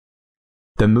 20.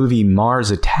 The movie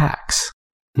Mars Attacks.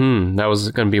 That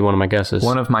was going to be one of my guesses.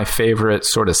 One of my favorite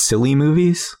sort of silly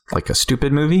movies, like a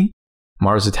stupid movie.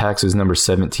 Mars Attacks was number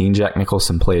 17. Jack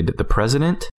Nicholson played the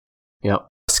president. Yep.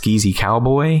 Skeezy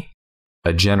cowboy.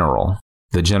 A general.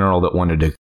 The general that wanted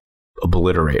to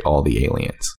obliterate all the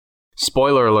aliens.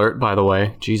 Spoiler alert, by the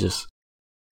way. Jesus.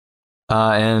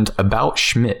 And About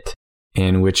Schmidt,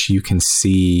 in which you can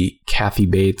see Kathy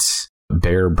Bates,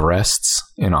 bare breasts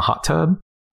in a hot tub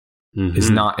is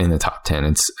not in the top 10.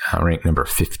 It's ranked number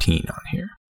 15 on here.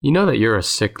 You know that you're a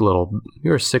sick little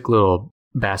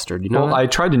bastard. You know that? I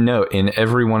tried to note in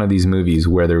every one of these movies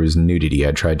where there was nudity,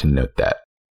 I tried to note that.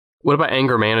 What about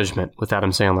Anger Management with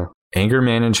Adam Sandler? Anger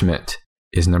Management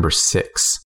is number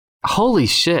 6. Holy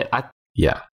shit.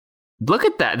 Yeah. Look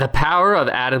at that. The power of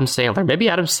Adam Sandler. Maybe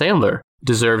Adam Sandler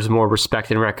deserves more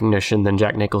respect and recognition than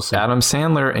Jack Nicholson. Adam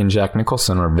Sandler and Jack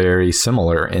Nicholson are very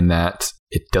similar in that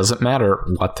it doesn't matter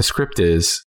what the script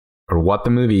is or what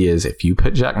the movie is. If you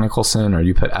put Jack Nicholson or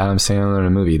you put Adam Sandler in a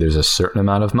movie, there's a certain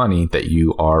amount of money that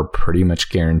you are pretty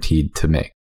much guaranteed to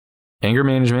make. Anger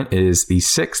Management is the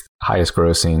 6th highest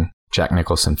grossing Jack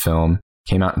Nicholson film.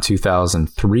 Came out in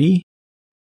 2003.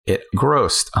 It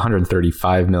grossed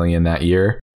 $135 million that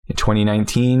year. In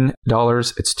 2019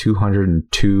 dollars, it's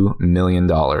 $202 million.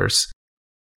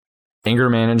 Anger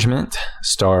Management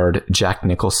starred Jack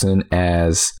Nicholson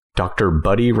as Dr.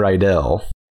 Buddy Rydell.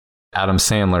 Adam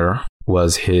Sandler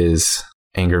was his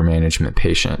anger management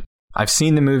patient. I've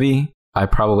seen the movie. I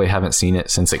probably haven't seen it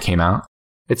since it came out.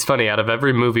 It's funny, out of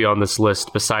every movie on this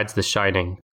list besides The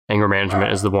Shining, Anger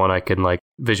Management is the one I can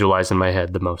visualize in my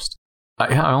head the most.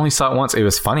 I only saw it once. It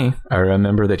was funny. I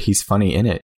remember that he's funny in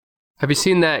it. Have you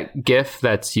seen that GIF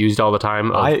that's used all the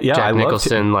time of Jack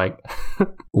Nicholson?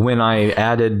 When I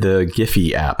added the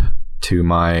Giphy app to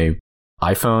my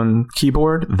iPhone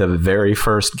keyboard, the very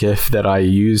first GIF that I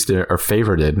used or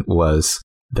favorited was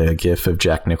the GIF of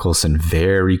Jack Nicholson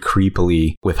very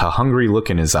creepily, with a hungry look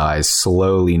in his eyes,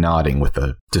 slowly nodding with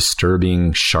a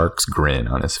disturbing shark's grin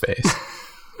on his face.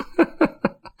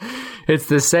 It's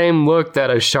the same look that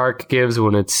a shark gives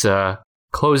when it's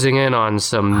closing in on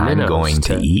some minnows. I'm going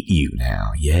to eat you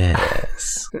now,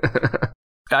 yes.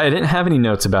 I didn't have any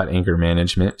notes about anger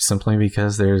management simply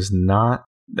because there's not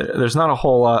a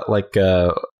whole lot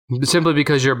simply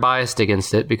because you're biased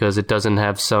against it because it doesn't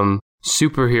have some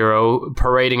superhero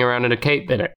parading around in a cape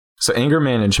in it. So Anger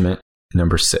Management,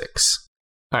 number 6.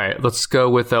 All right, let's go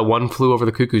with One Flew Over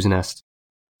the Cuckoo's Nest.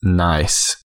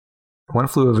 Nice. One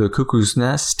Flew Over the Cuckoo's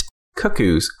Nest.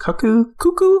 Cuckoos. Cuckoo?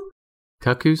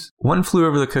 Cuckoos? One Flew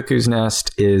Over the Cuckoo's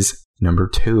Nest is number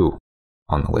 2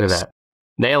 on the list. Look at that.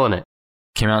 Nailing it.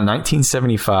 Came out in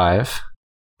 1975.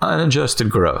 Unadjusted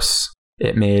gross.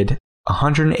 It made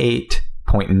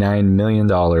 $108.9 million in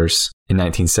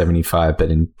 1975, but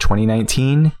in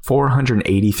 2019,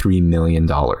 $483 million.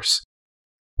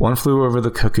 One Flew Over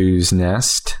the Cuckoo's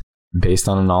Nest, based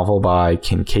on a novel by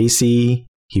Ken Casey.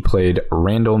 He played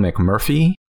Randall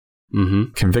McMurphy.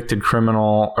 Convicted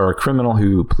criminal, or a criminal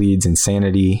who pleads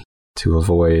insanity to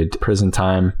avoid prison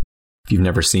time. If you've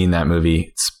never seen that movie,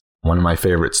 it's one of my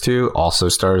favorites too. Also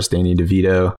stars Danny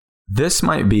DeVito. This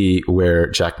might be where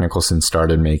Jack Nicholson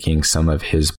started making some of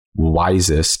his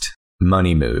wisest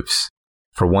money moves.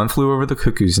 For One Flew Over the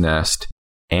Cuckoo's Nest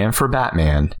and for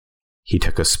Batman, he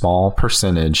took a small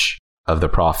percentage of the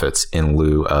profits in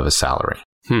lieu of a salary.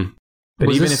 But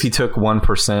even if he took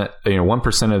 1%,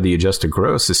 1% of the adjusted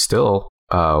gross is still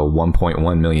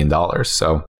 $1.1 million.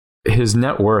 So his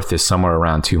net worth is somewhere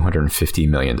around $250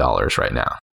 million right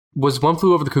now. Was One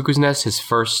Flew Over the Cuckoo's Nest his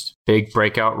first big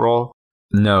breakout role?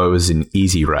 No, it was an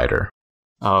Easy Rider.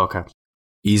 Oh, okay.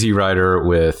 Easy Rider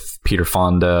with Peter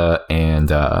Fonda and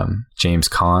James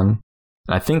Caan.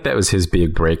 I think that was his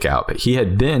big breakout, but he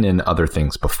had been in other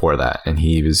things before that, and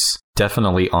he was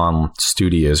definitely on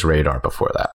studio's radar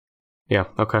before that. Yeah,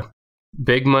 okay.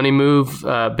 Big money move,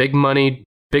 big money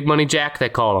Jack, they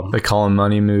call him. They call him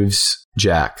Money Moves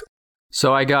Jack.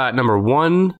 So I got number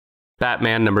 1,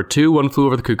 Batman, number 2, One Flew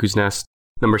Over the Cuckoo's Nest,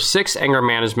 number 6, Anger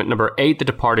Management, number 8, The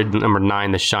Departed, number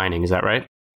 9, The Shining. Is that right?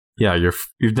 Yeah,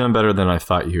 you've done better than I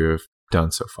thought you have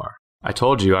done so far. I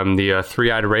told you, I'm the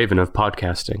three-eyed raven of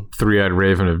podcasting. Three-eyed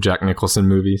raven of Jack Nicholson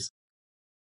movies.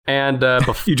 And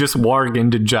you just warg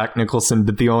into Jack Nicholson,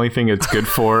 but the only thing it's good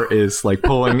for is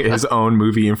pulling his own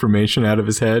movie information out of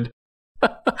his head.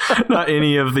 Not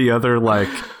any of the other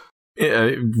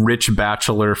rich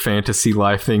bachelor fantasy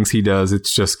life things he does.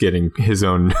 It's just getting his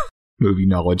own movie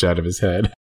knowledge out of his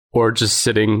head. Or just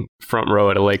sitting front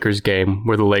row at a Lakers game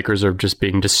where the Lakers are just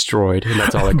being destroyed, and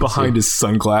that's all I can Behind see. His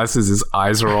sunglasses, his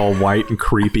eyes are all white and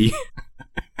creepy.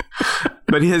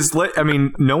 But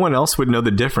no one else would know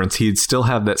the difference. He'd still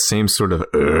have that same sort of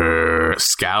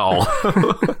scowl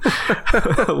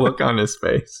look on his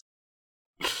face.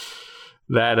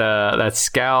 That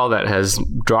scowl that has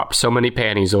dropped so many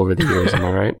panties over the years, am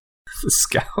I right?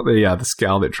 The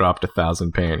scowl that dropped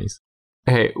 1,000 panties.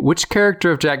 Hey, which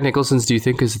character of Jack Nicholson's do you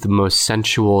think is the most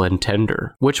sensual and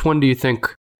tender? Which one do you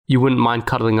think you wouldn't mind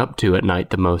cuddling up to at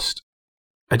night the most?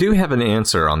 I do have an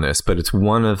answer on this, but it's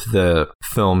one of the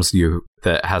films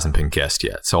that hasn't been guessed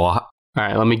yet. So all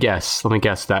right, let me guess. Let me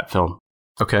guess that film.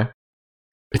 Okay.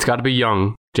 It's got to be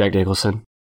young Jack Nicholson.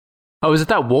 Oh, is it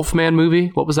that Wolfman movie?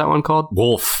 What was that one called?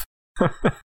 Wolf.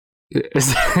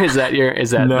 Is that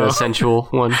no. The sensual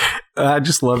one? I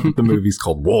just love that the movie's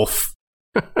called Wolf.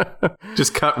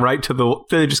 Just cut right to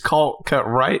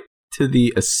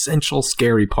the essential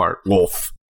scary part.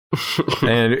 Wolf.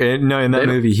 and in that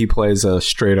movie he plays a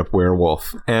straight up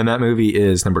werewolf, and that movie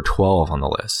is number 12 on the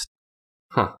list.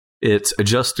 Huh. Its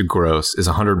adjusted gross is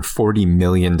 $140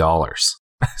 million.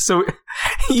 So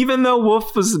even though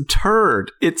Wolf was a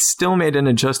turd, it still made an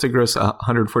adjusted gross of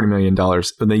 $140 million.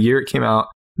 In the year it came out,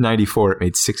 94, it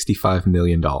made $65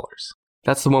 million.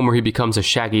 That's the one where he becomes a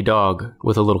shaggy dog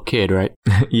with a little kid, right?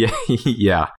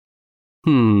 Yeah.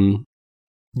 Young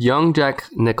Jack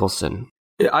Nicholson.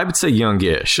 I would say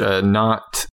youngish,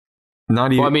 not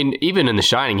even. Well, I mean, even in The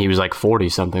Shining, he was like 40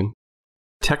 something.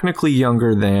 Technically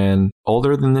older than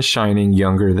The Shining,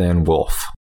 younger than Wolf.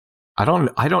 I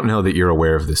don't know that you're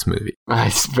aware of this movie.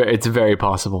 It's very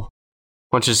possible.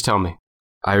 Why don't you just tell me?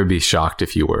 I would be shocked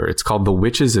if you were. It's called The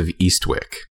Witches of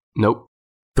Eastwick. Nope.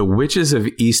 The Witches of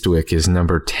Eastwick is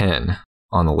number 10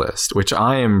 on the list, which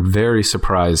I am very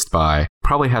surprised by.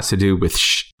 Probably has to do with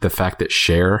the fact that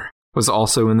Cher was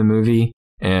also in the movie,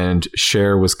 and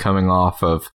Cher was coming off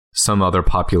of some other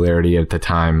popularity at the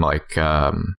time, like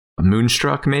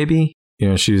Moonstruck, maybe?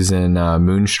 She was in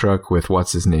Moonstruck with,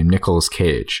 what's his name, Nicolas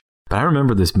Cage. But I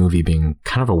remember this movie being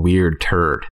kind of a weird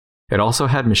turd. It also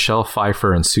had Michelle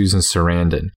Pfeiffer and Susan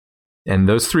Sarandon. And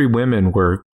those three women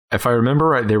were, if I remember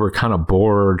right, they were kind of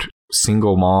bored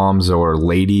single moms or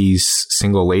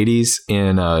single ladies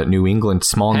in a New England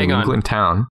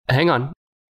town. Hang on.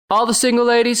 All the single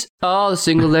ladies, all the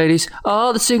single ladies,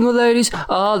 all the single ladies,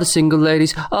 all the single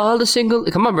ladies, all the single...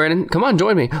 Come on, Brandon. Come on,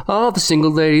 join me. All the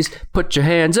single ladies, put your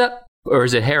hands up. Or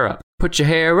is it hair up? Put your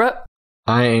hair up.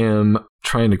 I am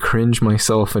trying to cringe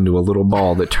myself into a little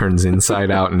ball that turns inside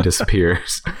out and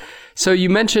disappears. So you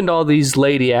mentioned all these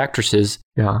lady actresses.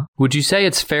 Yeah. Would you say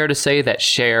it's fair to say that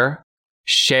Cher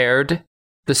shared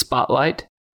the spotlight?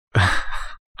 I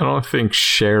don't think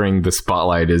sharing the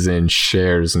spotlight is in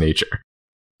Cher's nature.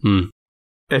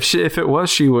 If it was,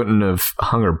 she wouldn't have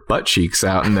hung her butt cheeks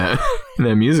out in that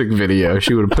music video.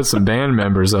 She would have put some band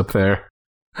members up there.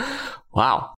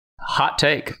 Wow. Hot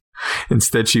take.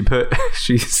 Instead, she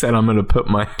said, I'm going to put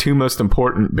my two most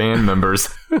important band members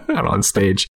out on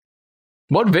stage.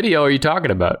 What video are you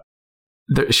talking about?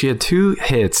 She had two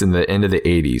hits in the end of the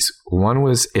 80s. One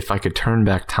was If I Could Turn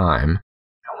Back Time.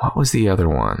 What was the other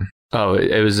one? Oh,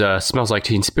 it was Smells Like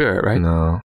Teen Spirit, right?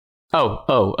 No.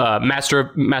 Master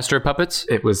of Puppets?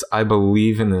 It was I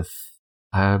Believe in Life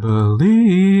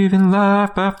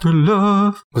After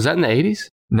Love. Was that in the 80s?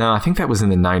 No, I think that was in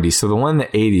the 90s. So the one in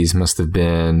the 80s must have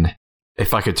been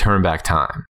If I Could Turn Back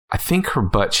Time. I think her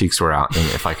butt cheeks were out in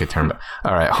If I Could Turn Back.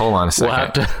 All right, hold on a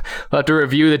second. We'll have to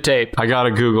review the tape. I got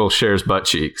to Google Cher's butt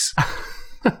cheeks.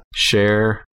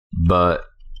 Cher butt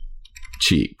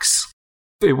cheeks.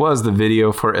 It was the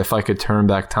video for If I Could Turn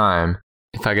Back Time.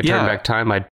 If I could turn back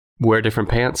time, I'd wear different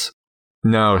pants?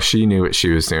 No, she knew what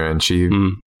she was doing.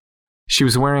 She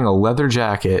was wearing a leather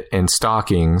jacket and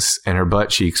stockings, and her butt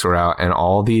cheeks were out, and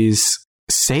all these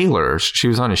sailors, she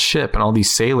was on a ship, and all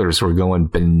these sailors were going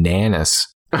bananas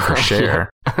for Cher.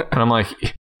 And I'm like,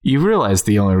 you realize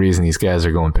the only reason these guys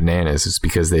are going bananas is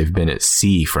because they've been at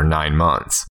sea for 9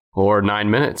 months. Or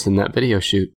 9 minutes in that video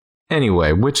shoot.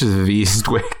 Anyway, Witches of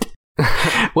Eastwick.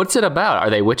 What's it about? Are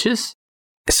they witches?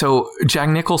 So Jack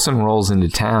Nicholson rolls into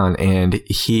town, and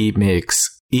he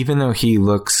makes, even though he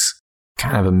looks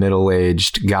kind of a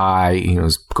middle-aged guy,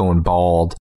 he's going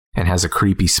bald and has a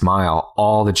creepy smile,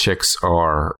 all the chicks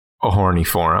are horny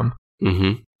for him.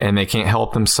 Mm-hmm. And they can't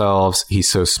help themselves. He's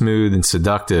so smooth and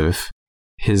seductive.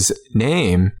 His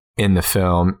name in the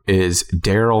film is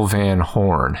Daryl Van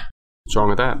Horn. What's wrong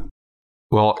with that?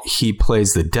 Well, he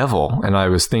plays the devil, and I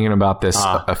was thinking about this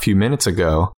a few minutes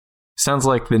ago. Sounds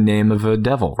like the name of a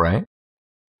devil, right?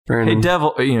 Hey,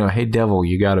 devil,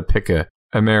 you got to pick a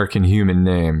American human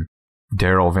name.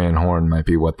 Daryl Van Horn might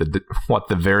be what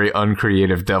the very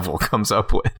uncreative devil comes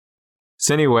up with.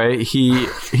 So anyway, he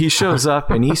shows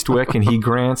up in Eastwick, and he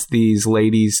grants these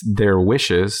ladies their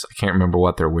wishes. I can't remember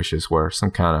what their wishes were.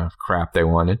 Some kind of crap they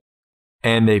wanted.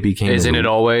 And they became... Isn't it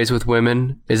always with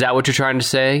women? Is that what you're trying to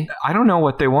say? I don't know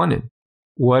what they wanted.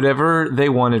 Whatever they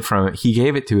wanted from it, he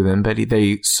gave it to them, but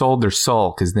they sold their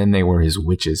soul, because then they were his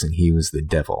witches and he was the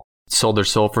devil. Sold their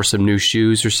soul for some new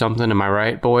shoes or something. Am I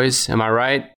right, boys? Am I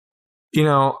right?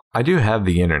 I do have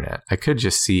the internet. I could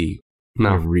just see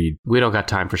No, read. We don't got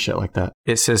time for shit like that.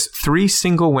 It says 3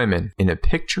 single women in a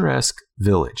picturesque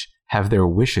village have their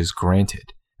wishes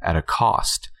granted at a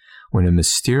cost when a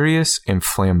mysterious and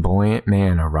flamboyant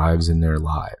man arrives in their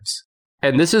lives.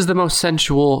 And this is the most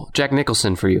sensual Jack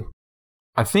Nicholson for you.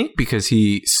 I think because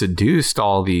he seduced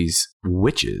all these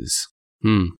witches.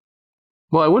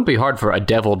 Well, it wouldn't be hard for a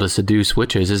devil to seduce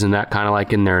witches. Isn't that kind of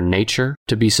like in their nature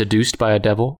to be seduced by a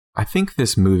devil? I think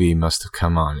this movie must have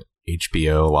come on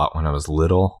HBO a lot when I was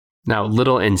little. Now,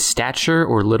 little in stature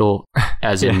or little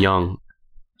as in young?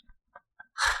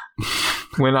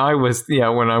 When I was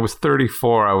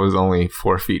 34, I was only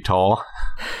 4 feet tall.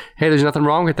 Hey, there's nothing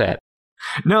wrong with that.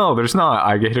 No, there's not.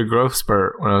 I hit a growth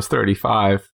spurt when I was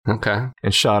 35. Okay.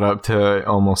 And shot up to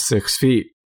almost 6 feet.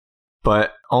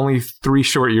 But only 3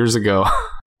 short years ago,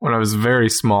 when I was very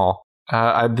small,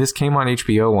 this came on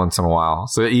HBO once in a while.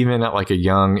 So even at like a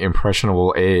young,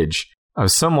 impressionable age, I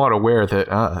was somewhat aware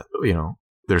that,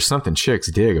 there's something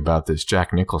chicks dig about this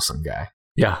Jack Nicholson guy.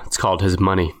 Yeah, it's called his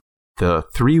money. The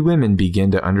 3 women begin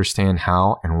to understand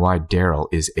how and why Daryl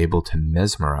is able to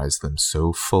mesmerize them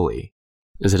so fully.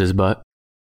 Is it his butt?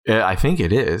 I think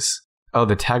it is. Oh,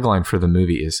 the tagline for the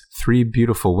movie is 3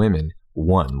 beautiful women,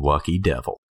 1 lucky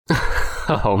devil.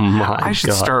 Oh my God. I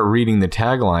should start reading the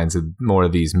taglines of more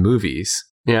of these movies.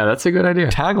 Yeah, that's a good idea.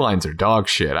 Taglines are dog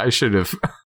shit. I should have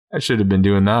been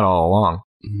doing that all along.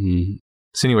 Mm-hmm.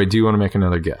 So anyway, do you want to make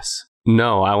another guess?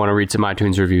 No, I want to read some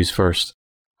iTunes reviews first.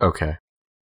 Okay.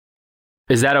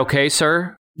 Is that okay,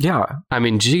 sir? Yeah. I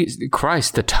mean, geez,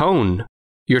 Christ, the tone.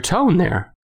 Your tone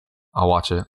there. I'll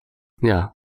watch it. Yeah.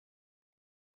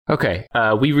 Okay,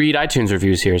 we read iTunes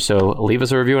reviews here, so leave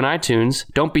us a review on iTunes.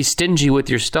 Don't be stingy with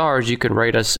your stars. You can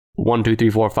rate us 1, 2, 3,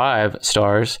 4, 5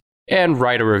 stars and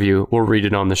write a review. We'll read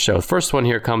it on the show. First one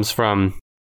here comes from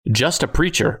Just a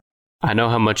Preacher. I know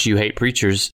how much you hate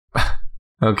preachers.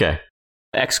 Okay.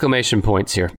 Exclamation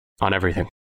points here on everything.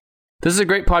 This is a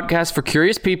great podcast for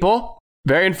curious people.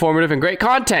 Very informative and great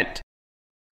content.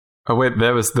 Oh, wait,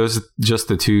 those just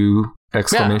the 2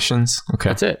 exclamations? Yeah, okay.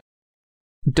 That's it.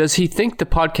 Does he think the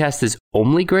podcast is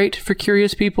only great for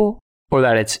curious people or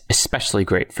that it's especially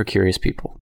great for curious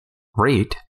people?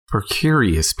 Great for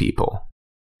curious people.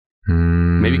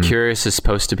 Maybe curious is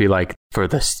supposed to be like for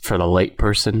the late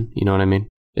person. You know what I mean?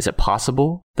 Is it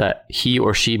possible that he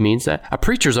or she means that? A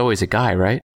preacher's always a guy,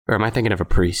 right? Or am I thinking of a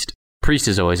priest? Priest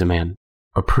is always a man.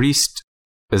 A priest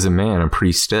is a man. A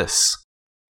priestess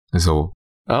is a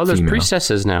there's female.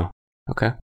 Priestesses now.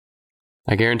 Okay.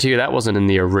 I guarantee you that wasn't in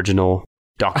the original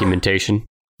documentation.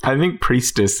 I think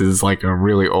priestess is like a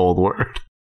really old word.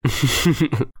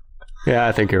 Yeah,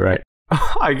 I think you're right.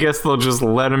 I guess they'll just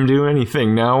let him do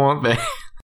anything now, won't they?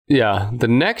 Yeah, the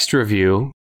next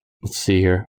review, let's see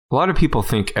here. A lot of people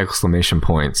think exclamation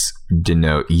points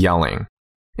denote yelling.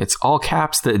 It's all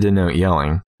caps that denote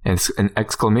yelling, and it's an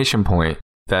exclamation point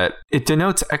that it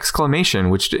denotes exclamation,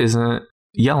 which isn't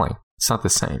yelling. It's not the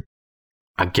same.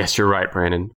 I guess you're right,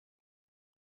 Brandon.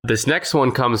 This next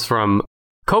one comes from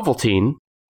Kovaltine,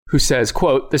 who says,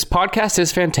 quote, "This podcast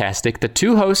is fantastic. The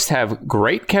 2 hosts have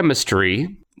great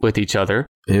chemistry with each other.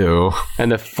 Ew.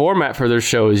 And the format for their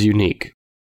show is unique.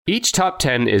 Each top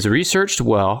 10 is researched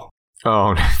well."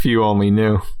 Oh, if you only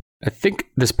knew. I think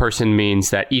this person means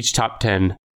that each top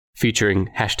 10 featuring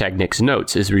hashtag Nick's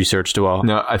notes is researched well.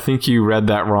 No, I think you read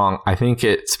that wrong. I think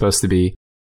it's supposed to be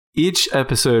each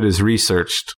episode is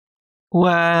researched.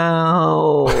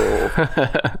 Well,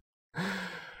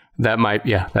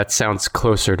 that sounds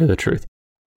closer to the truth.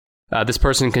 This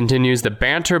person continues, "The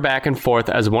banter back and forth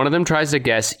as one of them tries to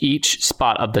guess each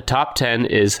spot of the top 10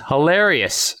 is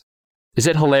hilarious." Is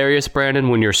it hilarious, Brandon,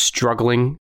 when you're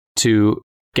struggling to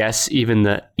guess even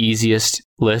the easiest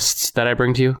lists that I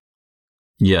bring to you?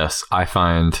 Yes, I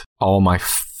find all my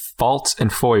faults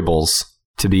and foibles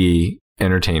to be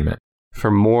entertainment.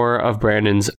 For more of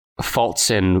Brandon's faults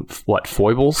and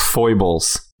foibles?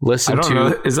 Foibles. Listen I don't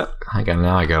know. Is that? I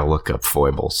gotta look up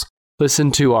foibles.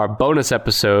 Listen to our bonus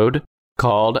episode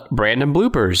called Brandon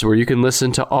Bloopers, where you can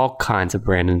listen to all kinds of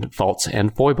Brandon faults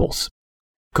and foibles.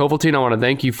 Kovaltine, I want to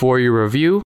thank you for your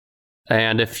review.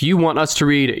 And if you want us to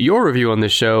read your review on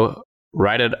this show,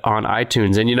 write it on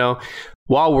iTunes. And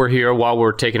while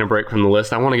we're taking a break from the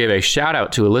list, I want to give a shout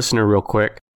out to a listener real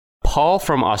quick. Paul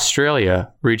from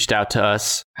Australia reached out to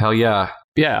us. Hell yeah.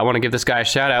 Yeah, I want to give this guy a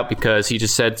shout out because he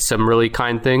just said some really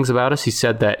kind things about us. He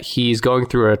said that he's going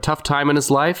through a tough time in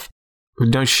his life.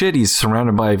 No shit, he's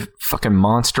surrounded by fucking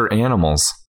monster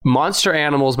animals. Monster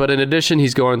animals, but in addition,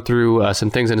 he's going through some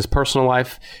things in his personal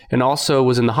life and also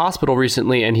was in the hospital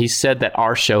recently, and he said that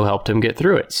our show helped him get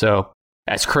through it. So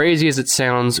as crazy as it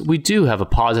sounds, we do have a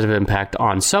positive impact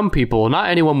on some people. Not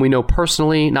anyone we know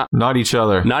personally. Not each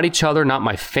other. Not each other. Not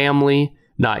my family.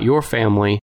 Not your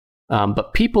family.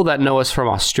 But people that know us from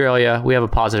Australia, we have a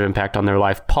positive impact on their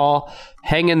life. Paul,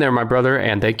 hang in there, my brother,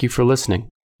 and thank you for listening.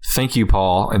 Thank you,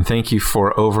 Paul, and thank you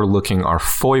for overlooking our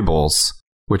foibles,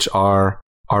 which are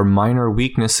our minor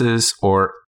weaknesses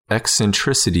or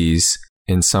eccentricities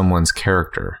in someone's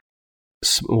character.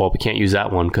 Well, we can't use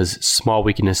that one because small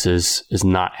weaknesses is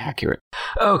not accurate.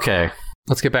 Okay.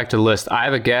 Let's get back to the list. I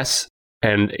have a guess,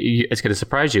 and it's going to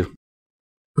surprise you.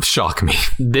 Shock me.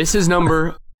 This is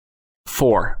number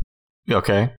 4.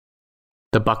 Okay.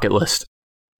 The bucket list.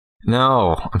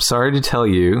 No, I'm sorry to tell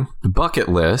you, the bucket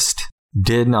list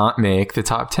did not make the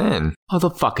top 10. Oh,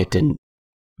 the fuck it didn't.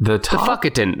 The fuck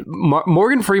it didn't.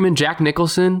 Morgan Freeman, Jack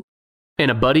Nicholson in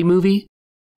a buddy movie?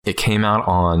 It came out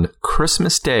on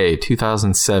Christmas Day,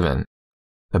 2007.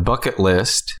 The bucket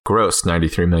list grossed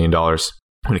 $93 million.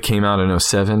 When it came out in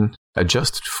 2007,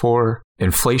 adjusted for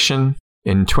inflation,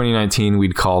 in 2019,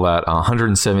 we'd call that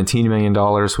 $117 million,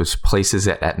 which places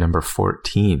it at number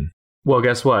 14. Well,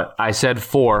 guess what? I said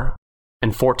 4,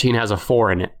 and 14 has a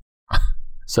 4 in it.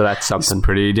 So that's something. It's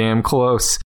pretty damn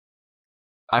close.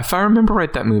 If I remember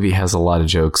right, that movie has a lot of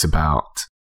jokes about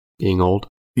being old.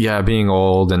 Yeah, being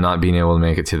old and not being able to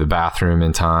make it to the bathroom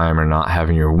in time, or not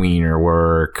having your wiener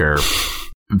work, or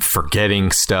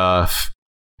forgetting stuff.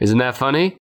 Isn't that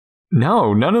funny?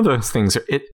 No, none of those things are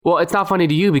it. Well, it's not funny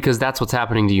to you because that's what's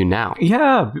happening to you now.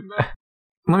 Yeah.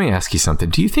 Let me ask you something.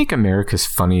 Do you think America's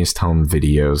Funniest Home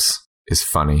Videos is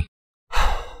funny?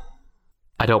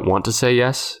 I don't want to say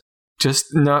yes.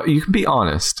 Just, no, you can be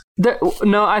honest.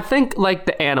 No, I think like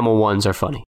the animal ones are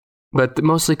funny, but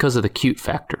mostly because of the cute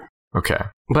factor. Okay.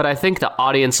 But I think the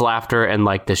audience laughter and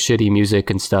like the shitty music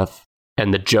and stuff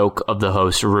and the joke of the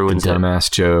host ruins the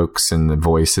dumbass jokes and the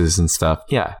voices and stuff.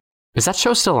 Yeah. Is that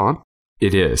show still on?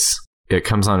 It is. It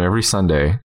comes on every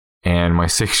Sunday, and my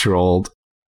 6-year-old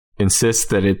insists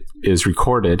that it is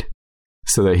recorded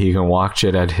so that he can watch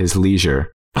it at his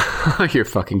leisure. You're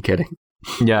fucking kidding.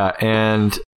 Yeah,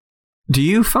 and do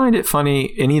you find it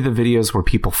funny, any of the videos where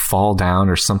people fall down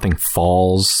or something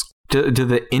falls? Do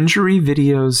the injury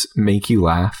videos make you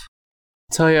laugh?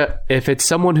 I'll tell you, if it's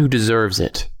someone who deserves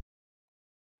it.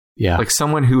 Yeah. Like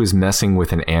someone who is messing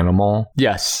with an animal.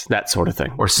 Yes, that sort of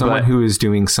thing. Or someone who is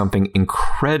doing something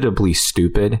incredibly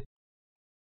stupid.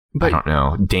 But I don't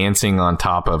know, dancing on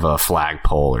top of a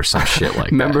flagpole or some shit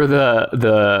like remember that.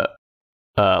 Remember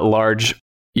the large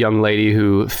young lady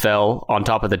who fell on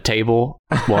top of the table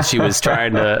while she was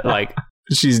trying to like...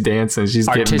 She's dancing. She's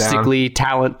artistically,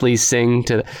 talently sing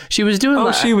to... She was doing...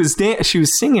 Oh, she was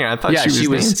singing. I thought she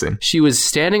was dancing. She was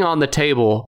standing on the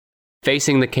table,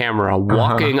 facing the camera,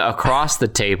 walking across the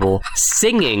table,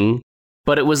 singing,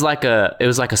 but it was like a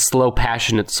slow,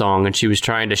 passionate song, and she was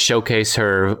trying to showcase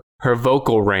her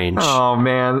vocal range. Oh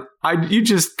man, you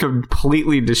just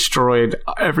completely destroyed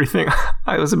everything.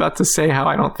 I was about to say how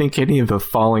I don't think any of the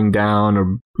falling down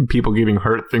or people getting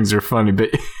hurt things are funny, but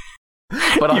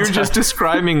you're just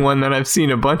describing one that I've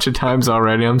seen a bunch of times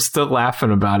already. I'm still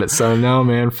laughing about it. So no,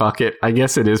 man, fuck it. I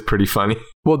guess it is pretty funny.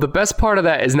 Well, the best part of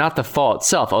that is not the fall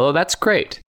itself, although that's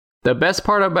great. The best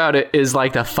part about it is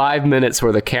like the 5 minutes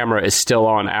where the camera is still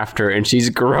on after, and she's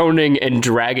groaning and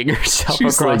dragging herself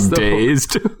across the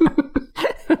dazed.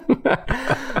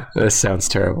 This sounds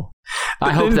terrible.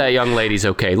 I hope that young lady's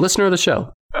okay. Listener of the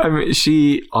show. I mean,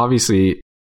 she obviously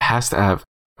has to have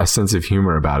a sense of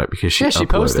humor about it because she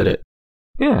posted it.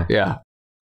 Yeah.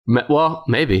 Well,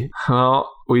 maybe.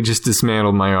 Well, we just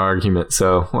dismantled my argument,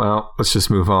 so, well, let's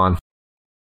just move on.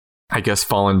 I guess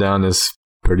falling down is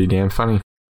pretty damn funny.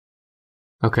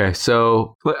 Okay,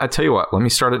 so... I tell you what, let me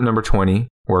start at number 20,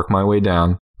 work my way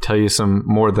down, tell you some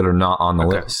more that are not on the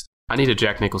list. I need a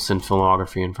Jack Nicholson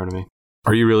filmography in front of me.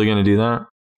 Are you really going to do that?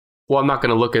 Well, I'm not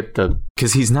going to look at the...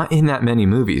 Because he's not in that many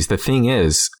movies. The thing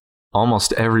is,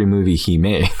 almost every movie he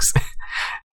makes...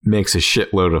 makes a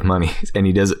shitload of money, and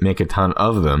he doesn't make a ton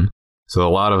of them, so a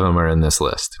lot of them are in this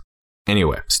list.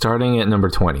 Anyway, starting at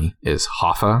number 20 is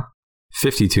Hoffa,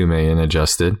 $52 million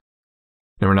adjusted.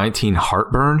 Number 19,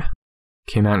 Heartburn,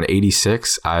 came out in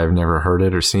 86. I've never heard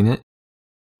it or seen it.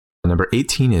 Number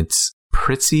 18, it's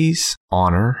Prizzi's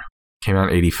Honor, came out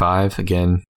in 85.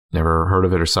 Again, never heard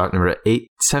of it or saw it. Number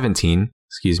 17,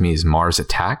 is Mars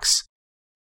Attacks.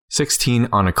 16,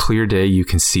 On a Clear Day You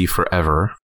Can See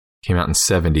Forever. Came out in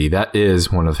 70. That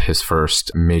is one of his first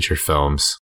major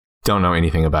films. Don't know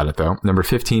anything about it, though. Number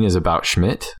 15 is About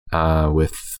Schmidt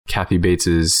with Kathy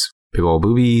Bates's Big Ol'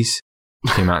 Boobies.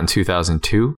 Came out in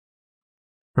 2002.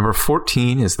 Number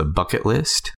 14 is The Bucket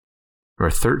List.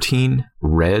 Number 13,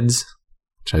 Reds.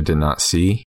 which I did not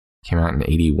see. Came out in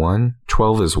 81.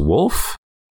 12 is Wolf.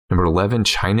 Number 11,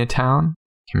 Chinatown.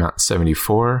 Came out in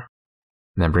 74.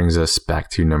 And that brings us back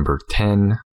to number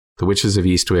 10, The Witches of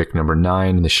Eastwick. Number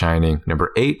 9, The Shining.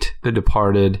 Number 8, The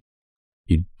Departed.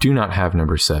 You do not have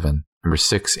number 7. Number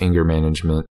 6, Anger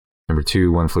Management. Number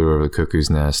 2, One Flew Over the Cuckoo's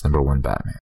Nest. Number 1,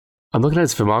 Batman. I'm looking at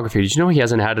his filmography. Did you know he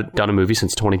hasn't done a movie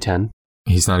since 2010?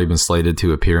 He's not even slated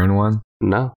to appear in one?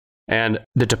 No. And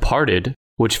The Departed,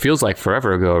 which feels like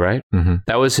forever ago, right? Mm-hmm.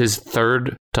 That was his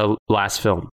third to last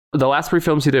film. The last 3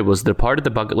 films he did was The Departed,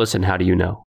 The Bucket List, and How Do You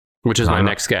Know? Which is my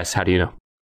next guess. How do you know?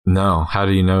 No, How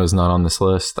Do You Know is not on this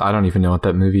list. I don't even know what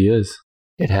that movie is.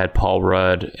 It had Paul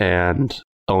Rudd and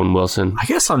Owen Wilson. I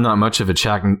guess I'm not much of a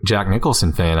Jack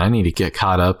Nicholson fan. I need to get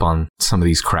caught up on some of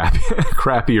these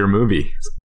crappier movies.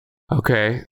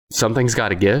 Okay. Something's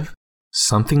Gotta Give?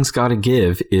 Something's Gotta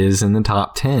Give is in the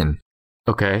top 10.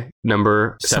 Okay.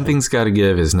 Number 7. Something's Gotta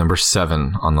Give is number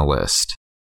 7 on the list.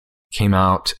 Came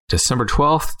out December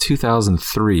 12th,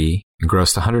 2003, and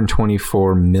grossed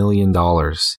 $124 million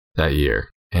that year.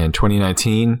 And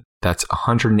 2019, that's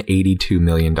 $182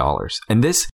 million. And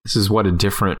this is what a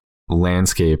different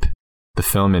landscape the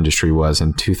film industry was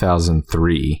in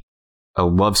 2003. A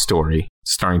love story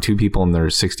starring 2 people in their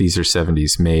 60s or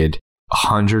 70s made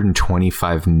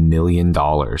 $125 million.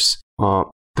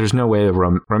 There's no way a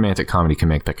romantic comedy can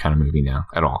make that kind of movie now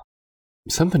at all.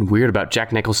 Something weird about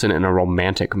Jack Nicholson in a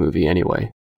romantic movie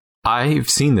anyway. I've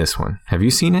seen this one. Have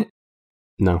you seen it?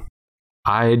 No.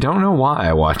 I don't know why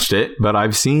I watched it, but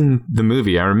I've seen the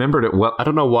movie. I remembered it well. I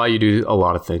don't know why you do a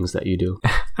lot of things that you do.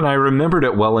 And I remembered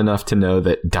it well enough to know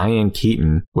that Diane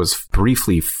Keaton was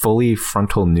briefly fully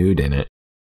frontal nude in it.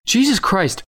 Jesus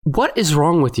Christ. What is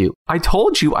wrong with you? I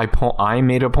told you I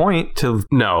made a point to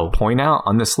point out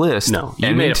on this list. No,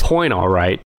 you made a point all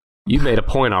right. You made a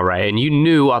point all right, and you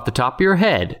knew off the top of your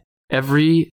head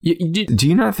do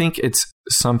you not think it's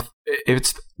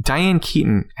Diane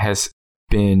Keaton has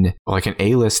been like an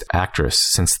A-list actress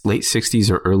since late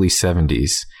 60s or early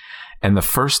 70s, and the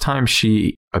first time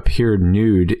she appeared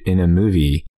nude in a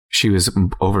movie, she was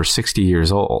over 60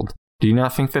 years old. Do you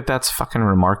not think that that's fucking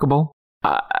remarkable?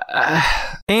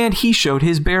 And he showed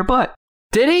his bare butt.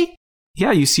 Did he?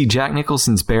 Yeah, you see Jack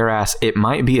Nicholson's bare ass. It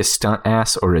might be a stunt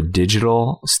ass or a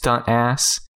digital stunt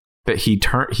ass, but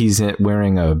he's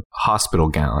wearing a hospital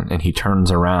gown and he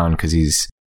turns around because he's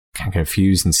kind of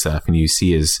confused and stuff, and you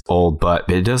see his old butt.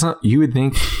 But it doesn't. You would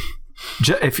think,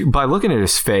 by looking at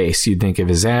his face, you'd think if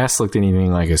his ass looked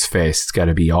anything like his face, it's got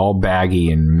to be all baggy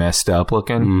and messed up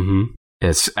looking. Mm-hmm.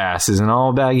 His ass isn't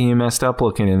all baggy and messed up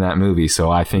looking in that movie,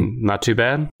 so I think not too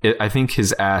bad. I think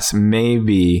his ass may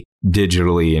be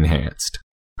digitally enhanced,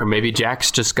 or maybe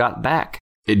Jack's just got back.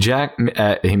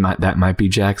 That might be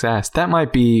Jack's ass. That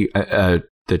might be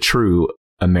the true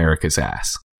America's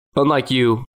ass. Unlike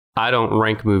you, I don't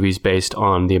rank movies based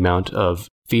on the amount of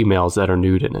females that are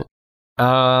nude in it.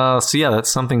 So yeah,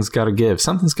 that's Something's Gotta Give.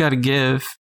 Something's Gotta Give.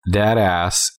 That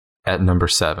ass at number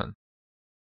 7.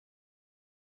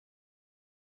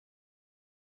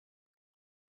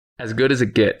 As Good as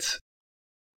It Gets.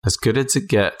 As Good as It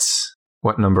Gets.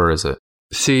 What number is it?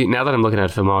 See, now that I'm looking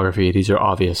at filmography, these are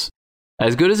obvious.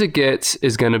 As Good as It Gets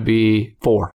is going to be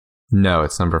 4. No,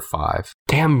 it's number 5.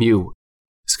 Damn you.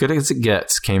 As Good as It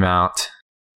Gets came out.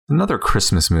 Another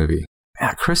Christmas movie.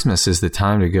 Yeah, Christmas is the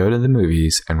time to go to the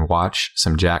movies and watch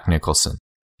some Jack Nicholson.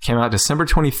 Came out December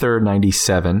 23rd,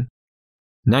 97.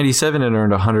 97, it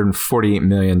earned $148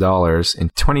 million. In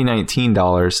 2019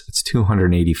 dollars, it's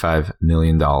 $285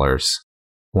 million.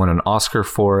 Won an Oscar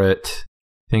for it.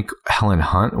 I think Helen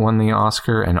Hunt won the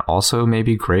Oscar, and also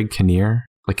maybe Greg Kinnear.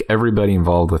 Like, everybody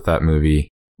involved with that movie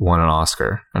won an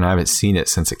Oscar, and I haven't seen it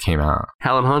since it came out.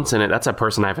 Helen Hunt's in it. That's a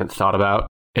person I haven't thought about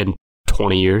in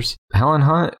 20 years. Helen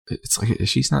Hunt, it's like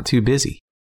she's not too busy.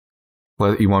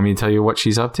 You want me to tell you what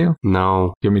she's up to?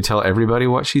 No. You want me to tell everybody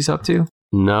what she's up to?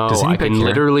 No, I can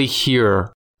literally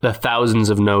hear the thousands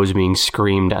of no's being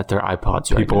screamed at their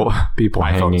iPods right now. People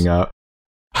hanging up.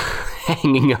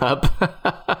 Hanging up?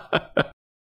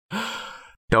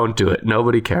 Don't do it.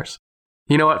 Nobody cares.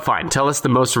 You know what? Fine. Tell us the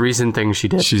most recent thing she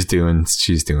did. She's doing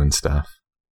stuff.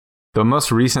 The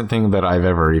most recent thing that I've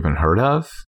ever even heard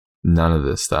of, none of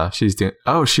this stuff. She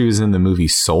was in the movie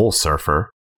Soul Surfer.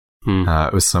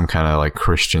 It was some kind of like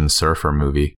Christian surfer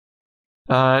movie.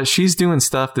 She's doing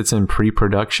stuff that's in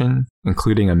pre-production,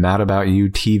 including a Mad About You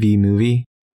TV movie.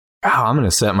 Oh, I'm going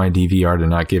to set my DVR to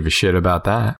not give a shit about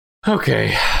that.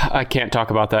 Okay, I can't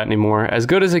talk about that anymore. As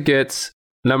Good as It Gets,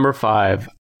 number 5.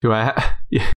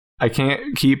 I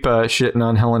can't keep shitting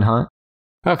on Helen Hunt?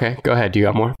 Okay, go ahead. Do you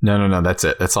got more? No, that's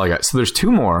it. That's all I got. So there's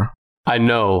 2 more. I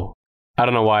know. I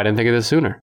don't know why I didn't think of this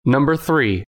sooner. Number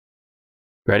 3.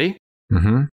 Ready?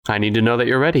 Mm-hmm. I need to know that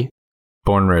you're ready.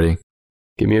 Born ready.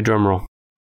 Give me a drum roll.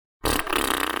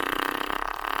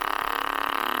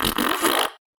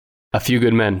 A Few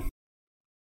Good Men.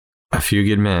 A Few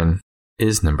Good Men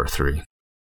is number 3.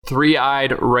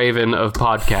 Three-eyed raven of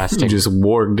podcasting. He just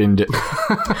warged into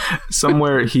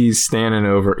somewhere. He's standing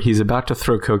over. He's about to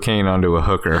throw cocaine onto a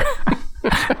hooker.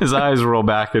 His eyes roll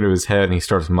back into his head, and he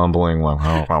starts mumbling, like,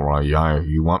 "Oh,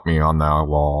 you want me on that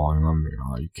wall?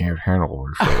 You can't handle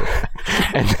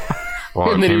it."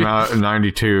 Well, it came out in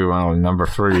 '92, number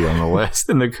 3 on the list,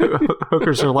 and the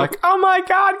hookers are like, "Oh my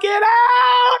God, get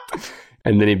out!"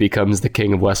 And then he becomes the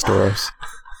king of Westeros.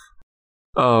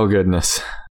 Oh goodness.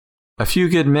 A Few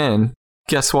Good Men.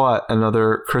 Guess what?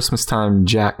 Another Christmas time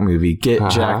Jack movie.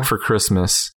 Get Jack for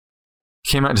Christmas.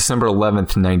 Came out December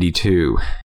 11th, 92.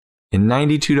 In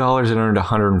 $92, it earned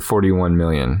 $141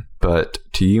 million. But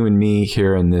to you and me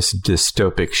here in this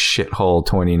dystopic shithole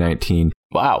 2019,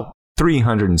 wow,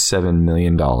 $307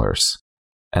 million.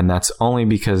 And that's only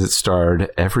because it starred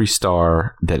every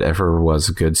star that ever was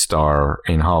a good star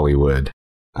in Hollywood.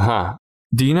 Huh.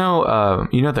 Do you know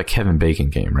the Kevin Bacon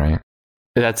game, right?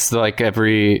 That's like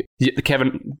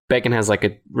Kevin Bacon has like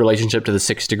a relationship to the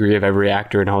 6th degree of every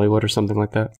actor in Hollywood or something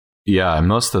like that. Yeah,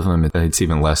 most of them, it's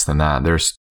even less than that.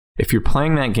 If you're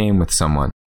playing that game with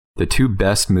someone, the 2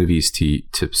 best movies to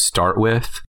start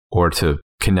with or to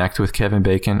connect with Kevin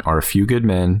Bacon are A Few Good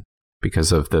Men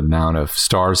because of the amount of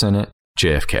stars in it,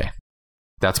 JFK.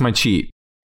 That's my cheat.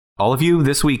 All of you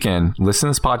this weekend, listen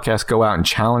to this podcast, go out and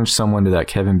challenge someone to that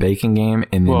Kevin Bacon game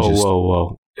and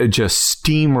then just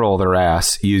steamroll their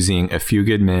ass using A Few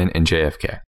Good Men and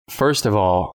JFK. First of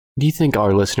all, do you think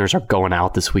our listeners are going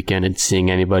out this weekend and seeing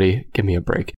anybody? Give me a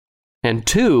break. And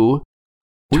 2,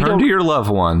 turn to your loved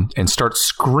one and start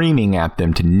screaming at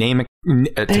them to name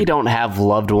it. They don't have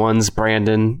loved ones,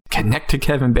 Brandon. Connect to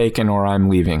Kevin Bacon or I'm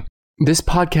leaving. This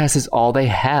podcast is all they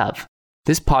have.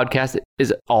 This podcast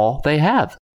is all they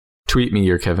have. Tweet me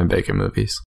your Kevin Bacon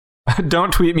movies.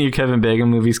 Don't tweet me your Kevin Bacon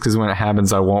movies because when it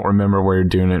happens, I won't remember where you're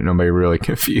doing it and nobody really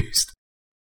confused.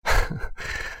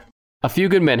 A Few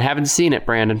Good Men. Haven't seen it,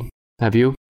 Brandon. Have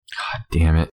you? God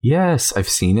damn it. Yes, I've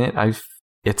seen it.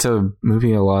 It's a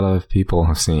movie a lot of people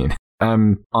have seen.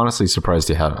 I'm honestly surprised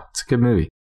you haven't. It's a good movie.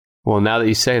 Well, now that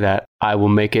you say that, I will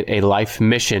make it a life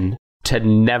mission to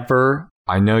never...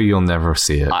 I know you'll never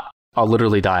see it. I'll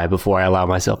literally die before I allow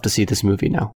myself to see this movie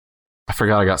now. I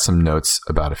forgot I got some notes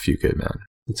about A Few Good Men.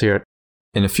 Let's hear it.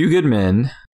 In A Few Good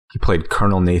Men, he played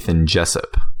Colonel Nathan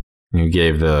Jessup. And he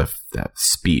gave that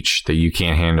speech that you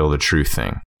can't handle the truth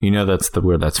thing. You know that's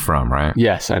where that's from, right?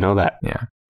 Yes, I know that. Yeah.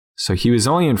 So he was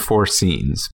only in 4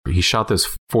 scenes. He shot those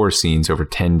 4 scenes over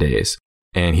 10 days.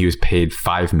 And he was paid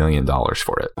 $5 million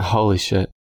for it. Holy shit.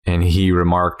 And he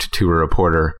remarked to a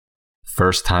reporter,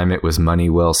 "First time it was money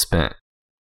well spent."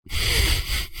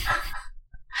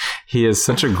 He has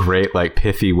such a great,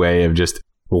 pithy way of just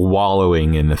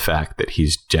wallowing in the fact that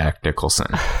he's Jack Nicholson.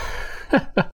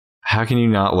 How can you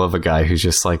not love a guy who's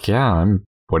just like, yeah,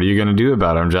 what are you going to do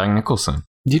about it? I'm Jack Nicholson.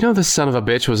 Do you know this son of a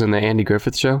bitch was in the Andy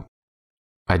Griffith Show?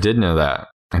 I did know that.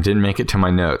 I didn't make it to my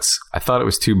notes. I thought it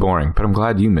was too boring, but I'm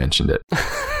glad you mentioned it.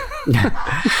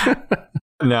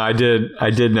 No, I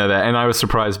did know that, and I was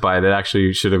surprised by it. It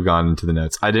actually should have gone into the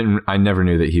notes. I never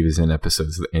knew that he was in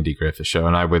episodes of the Andy Griffith Show,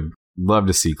 and I would love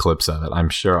to see clips of it. I'm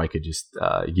sure I could just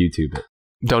YouTube it.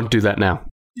 Don't do that now.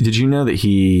 Did you know that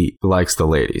he likes the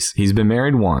ladies? He's been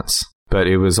married once, but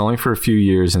it was only for a few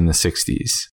years in the 60s.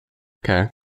 Okay.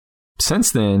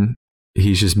 Since then,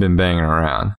 he's just been banging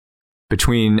around.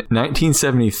 Between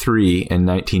 1973 and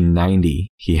 1990,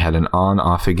 he had an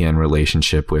on-off-again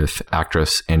relationship with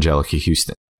actress Anjelica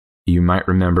Huston. You might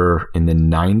remember in the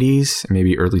 90s,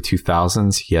 maybe early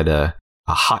 2000s, he had a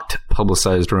hot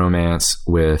publicized romance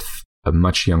with a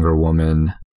much younger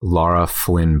woman, Lara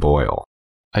Flynn Boyle.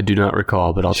 I do not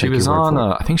recall, but I'll take your word for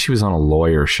it. I think she was on a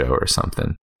lawyer show or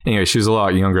something. Anyway, she was a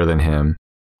lot younger than him.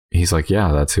 He's like,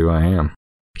 yeah, that's who I am.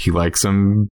 He likes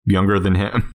him younger than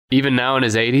him. Even now in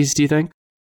his 80s, do you think?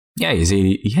 Yeah, he's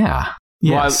 80. Yeah.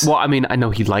 Yes. Well, I mean, I know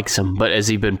he likes them, but has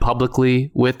he been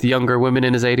publicly with younger women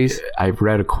in his 80s? I've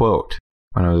read a quote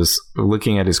when I was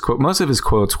looking at his quote. Most of his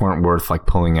quotes weren't worth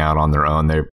pulling out on their own.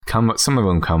 Some of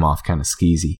them come off kind of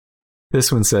skeezy. This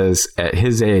one says, at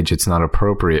his age, it's not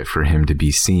appropriate for him to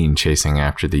be seen chasing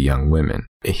after the young women.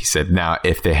 He said, now,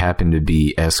 if they happen to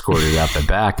be escorted out the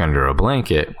back under a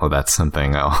blanket, well, that's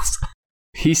something else.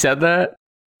 He said that?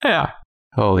 Yeah.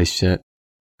 Holy shit.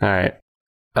 All right.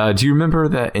 Do you remember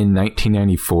that in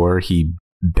 1994, he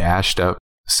bashed up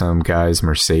some guy's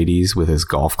Mercedes with his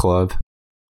golf club?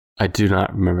 I do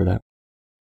not remember that.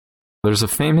 There's a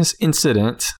famous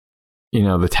incident. You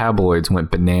know, the tabloids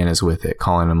went bananas with it,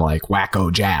 calling him like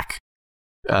Wacko Jack.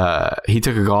 He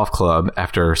took a golf club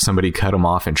after somebody cut him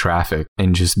off in traffic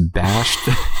and just bashed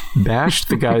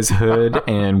the guy's hood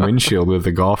and windshield with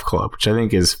the golf club, which I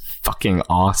think is fucking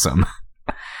awesome.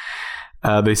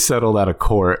 They settled out of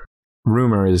court.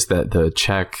 Rumor is that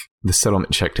the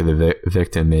settlement check to the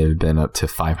victim may have been up to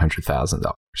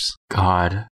 $500,000.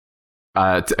 God.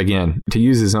 Again, to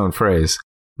use his own phrase,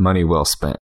 money well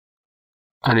spent.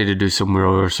 I need to do some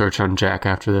real research on Jack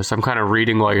after this. I'm kind of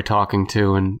reading while you're talking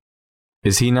too, and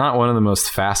is he not one of the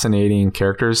most fascinating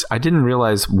characters? I didn't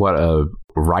realize what a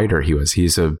writer he was.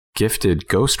 He's a gifted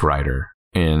ghostwriter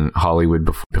in Hollywood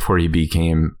before he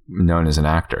became known as an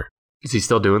actor. Is he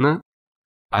still doing that?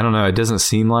 I don't know. It doesn't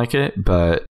seem like it,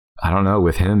 but I don't know.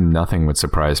 With him, nothing would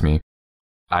surprise me.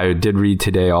 I did read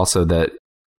today also that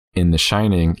in The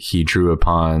Shining, he drew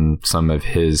upon some of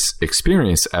his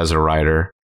experience as a writer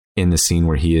in the scene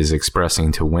where he is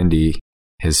expressing to Wendy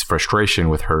his frustration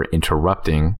with her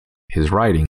interrupting his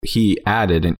writing. He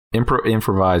added and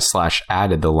improvised /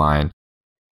 added the line,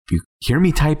 "If you hear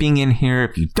me typing in here,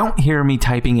 if you don't hear me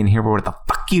typing in here, what the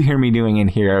fuck you hear me doing in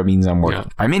here? It means I'm working. Yeah.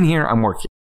 If I'm in here, I'm working."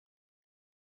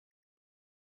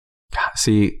 God,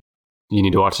 see, you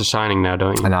need to watch The Shining now,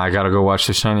 don't you? And I got to go watch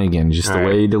The Shining again, just the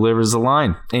way he delivers the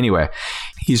line. Anyway,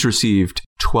 he's received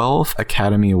 12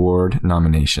 Academy Award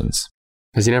nominations.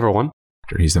 Has he never won?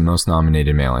 He's the most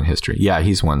nominated male in history. Yeah,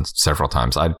 he's won several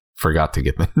times. I forgot to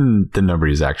get the number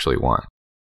he's actually won.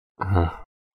 Uh-huh.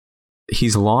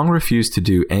 He's long refused to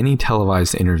do any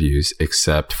televised interviews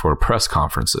except for press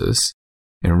conferences.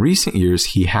 In recent years,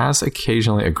 he has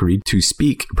occasionally agreed to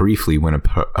speak briefly when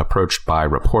approached by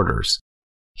reporters.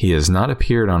 He has not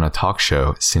appeared on a talk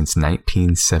show since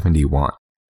 1971.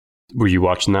 Were you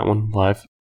watching that one live?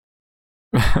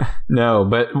 No,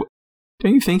 but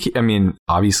don't you think,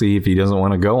 obviously if he doesn't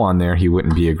want to go on there, he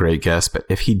wouldn't be a great guest, but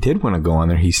if he did want to go on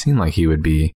there, he seemed like he would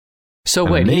be. So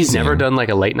wait, amazing. He's never done like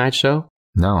a late night show?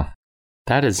 No.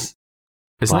 That is...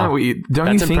 Isn't that what you... Don't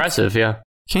That's you think, impressive, yeah.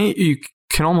 You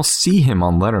can almost see him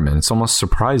on Letterman. It's almost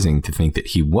surprising to think that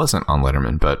he wasn't on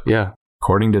Letterman, but yeah,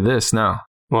 according to this, no.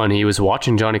 Well, and he was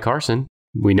watching Johnny Carson.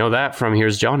 We know that from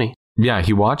Here's Johnny. Yeah,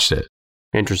 he watched it.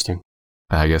 Interesting.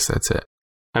 I guess that's it.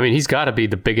 He's got to be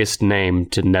the biggest name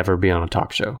to never be on a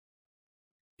talk show.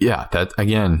 Yeah, that,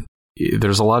 again,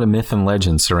 there's a lot of myth and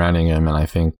legend surrounding him, and I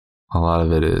think a lot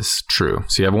of it is true.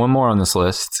 So you have one more on this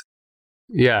list.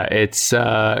 Yeah, it's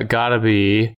got to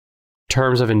be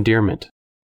Terms of Endearment.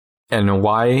 And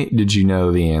why did you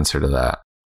know the answer to that?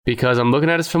 Because I'm looking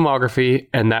at his filmography,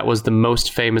 and that was the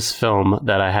most famous film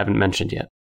that I haven't mentioned yet.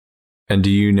 And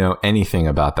do you know anything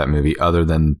about that movie other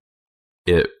than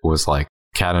it was like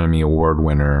Academy Award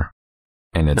winner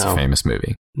and it's a famous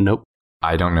movie? Nope.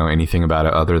 I don't know anything about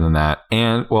it other than that.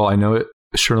 And, well, I know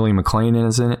Shirley MacLaine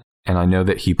is in it, and I know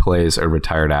that he plays a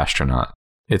retired astronaut.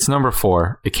 It's number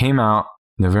 4. It came out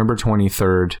November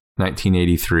 23rd,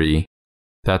 1983.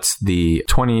 That's the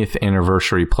 20th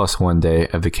anniversary plus 1 day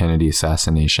of the Kennedy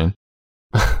assassination.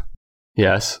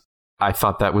 Yes. I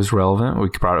thought that was relevant. We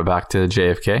brought it back to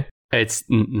JFK. It's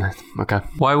okay.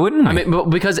 Why wouldn't we?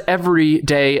 Because every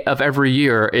day of every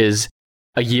year is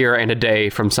a year and a day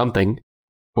from something.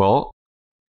 Well,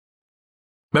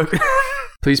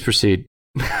 please proceed.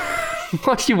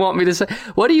 What do you want me to say?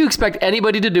 What do you expect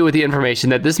anybody to do with the information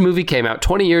that this movie came out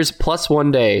 20 years plus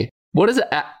 1 day? What is it?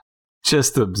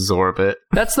 Just absorb it.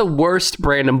 That's the worst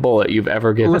Brandon bullet you've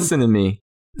ever given. Listen to me.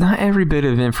 Not every bit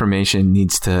of information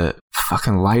needs to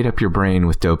fucking light up your brain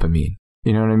with dopamine.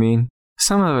 You know what I mean?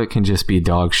 Some of it can just be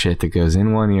dog shit that goes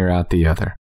in one ear, out the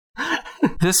other.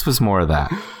 This was more of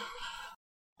that.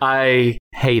 I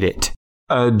hate it.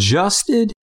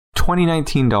 Adjusted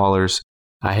 2019 dollars.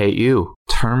 I hate you.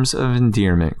 Terms of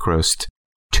Endearment grossed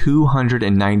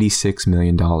 $296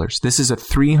 million. This is a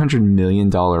 $300 million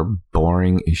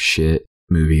boring as shit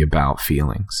movie about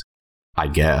feelings, I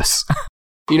guess.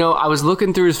 I was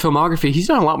looking through his filmography. He's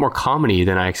done a lot more comedy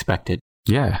than I expected.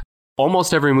 Yeah.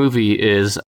 Almost every movie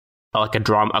is like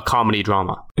a comedy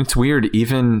drama. It's weird.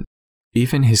 Even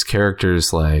his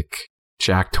characters like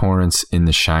Jack Torrance in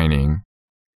The Shining,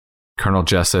 Colonel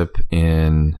Jessup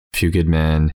in Few Good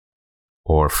Men,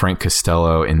 or Frank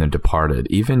Costello in The Departed,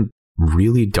 even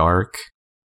really dark,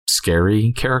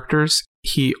 scary characters,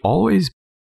 he always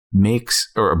makes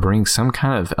or brings some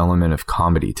kind of element of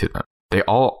comedy to them. They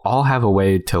all have a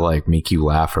way to like make you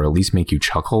laugh or at least make you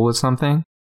chuckle with something,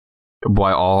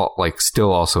 while all like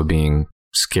still also being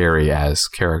scary as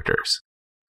characters.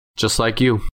 Just like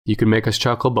you. You can make us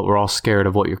chuckle, but we're all scared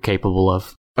of what you're capable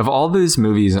of. Of all these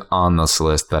movies on this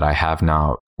list that I have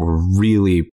now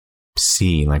really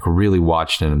seen, like really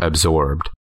watched and absorbed.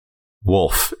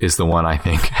 Wolf is the one I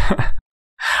think.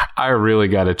 I really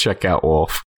got to check out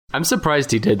Wolf. I'm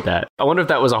surprised he did that. I wonder if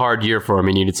that was a hard year for him.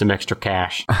 He needed some extra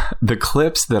cash. The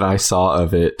clips that I saw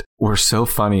of it were so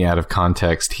funny out of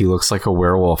context. He looks like a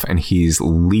werewolf and he's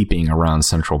leaping around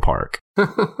Central Park.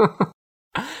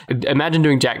 Imagine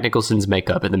doing Jack Nicholson's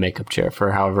makeup in the makeup chair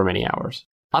for however many hours.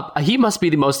 He must be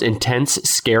the most intense,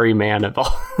 scary man of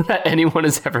all that anyone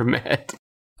has ever met.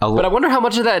 But I wonder how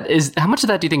much of that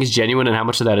do you think is genuine, and how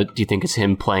much of that do you think is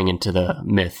him playing into the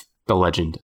myth, the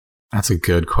legend? That's a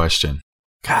good question.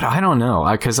 God, I don't know.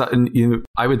 Because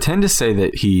I would tend to say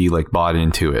that he like bought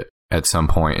into it at some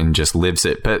point and just lives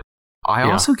it. But I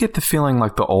also get the feeling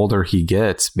like the older he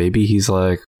gets, maybe he's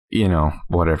like,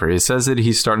 whatever. It says that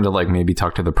he's starting to like maybe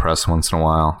talk to the press once in a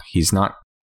while. He's not,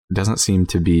 doesn't seem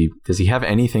to be, does he have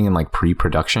anything in like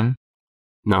pre-production?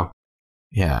 No.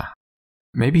 Yeah.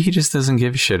 Maybe he just doesn't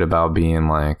give a shit about being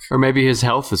like... Or maybe his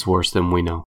health is worse than we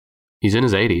know. He's in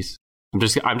his 80s.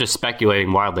 I'm just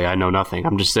speculating wildly. I know nothing.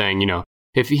 I'm just saying,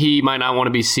 if he might not want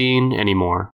to be seen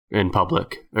anymore in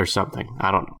public or something.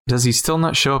 I don't know. Does he still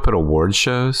not show up at award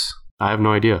shows? I have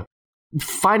no idea.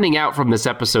 Finding out from this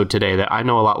episode today that I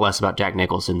know a lot less about Jack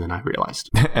Nicholson than I realized.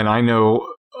 And I know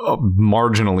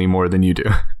marginally more than you do.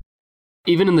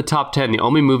 Even in the top 10, the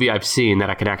only movie I've seen that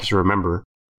I can actually remember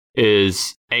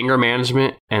is Anger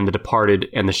Management and The Departed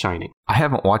and The Shining. I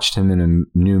haven't watched him in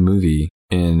a new movie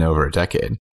in over a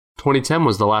decade. 2010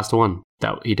 was the last one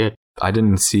that he did. I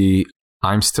didn't see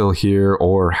I'm Still Here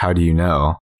or How Do You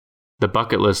Know? The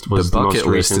Bucket List was the most recent. The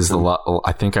Bucket List is the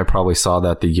I think I probably saw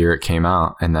that the year it came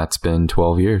out, and that's been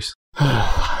 12 years.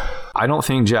 I don't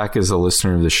think Jack is a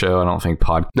listener of the show. I don't think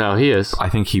No, he is. I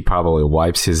think he probably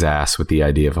wipes his ass with the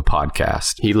idea of a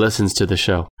podcast. He listens to the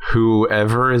show.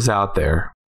 Whoever is out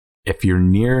there, if you're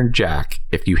near Jack,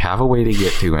 if you have a way to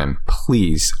get to him,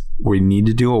 please, we need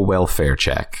to do a welfare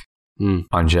check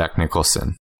on Jack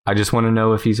Nicholson. I just want to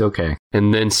know if he's okay.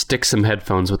 And then stick some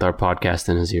headphones with our podcast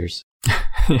in his ears.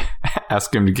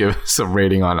 Ask him to give us a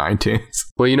rating on iTunes.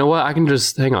 Well, you know what? I can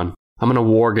just, hang on. I'm going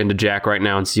to warg into Jack right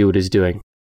now and see what he's doing.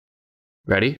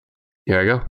 Ready? Here I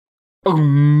go. Oh,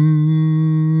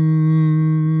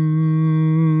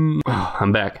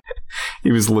 I'm back.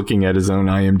 He was looking at his own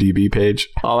IMDb page.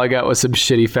 All I got was some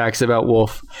shitty facts about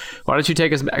Wolf. Why don't you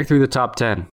take us back through the top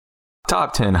 10?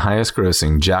 Top 10 highest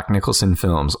grossing Jack Nicholson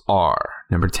films are: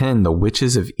 number 10, The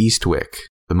Witches of Eastwick,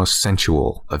 the most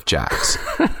sensual of Jacks.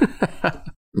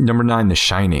 Number 9, The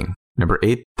Shining. Number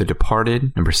 8, The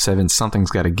Departed. Number 7,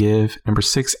 Something's Gotta Give. Number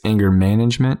 6, Anger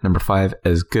Management. Number 5,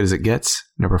 As Good as It Gets.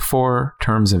 Number 4,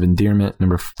 Terms of Endearment.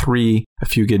 Number 3, A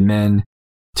Few Good Men.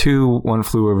 2, One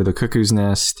Flew Over the Cuckoo's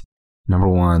Nest. Number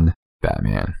 1,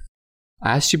 Batman.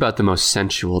 I asked you about the most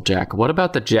sensual Jack. What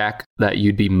about the Jack that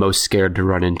you'd be most scared to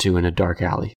run into in a dark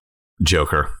alley?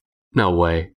 Joker. No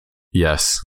way.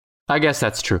 Yes. I guess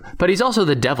that's true. But he's also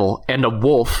the devil and a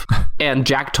wolf and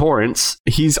Jack Torrance.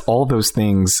 He's all those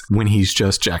things when he's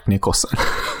just Jack Nicholson.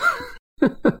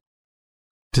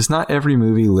 Does not every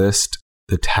movie list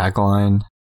the tagline?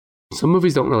 Some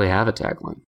movies don't really have a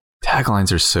tagline.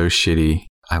 Taglines are so shitty.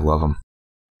 I love them.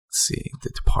 Let's see. The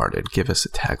Departed. Give us a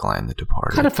tagline, The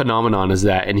Departed. What kind of phenomenon is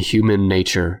that in human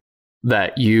nature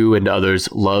that you and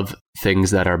others love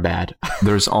things that are bad?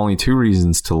 There's only 2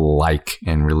 reasons to like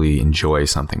and really enjoy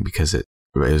something: because it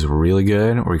is really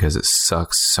good or because it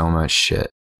sucks so much shit.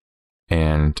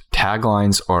 And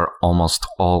taglines are almost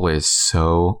always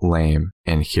so lame.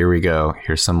 And here we go.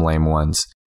 Here's some lame ones.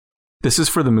 This is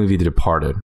for the movie The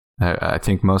Departed. I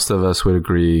think most of us would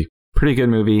agree. Pretty good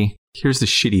movie. Here's the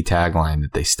shitty tagline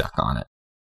that they stuck on it: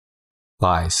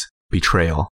 lies,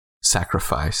 betrayal,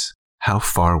 sacrifice. How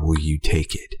far will you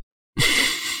take it?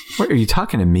 Wait, are you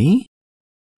talking to me?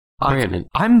 Brandon.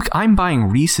 I'm buying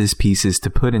Reese's Pieces to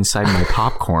put inside my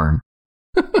popcorn.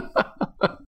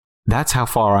 That's how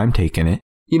far I'm taking it.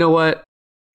 You know what?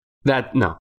 You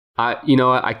know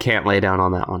what? I can't lay down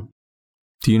on that one.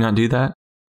 Do you not do that?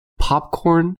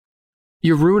 Popcorn?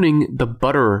 You're ruining the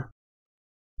butter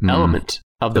element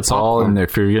of the it's popcorn. All in there.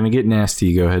 If you're going to get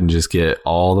nasty, go ahead and just get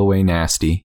all the way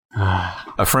nasty.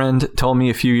 A friend told me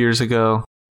a few years ago,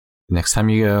 next time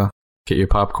you go, get your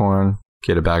popcorn,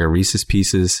 get a bag of Reese's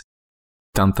Pieces,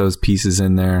 dump those pieces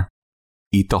in there,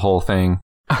 eat the whole thing.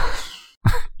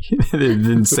 They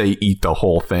didn't say eat the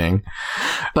whole thing.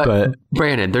 But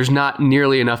Brandon, there's not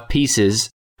nearly enough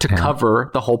pieces to cover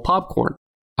the whole popcorn.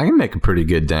 I can make a pretty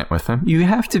good dent with them. You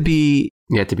have to be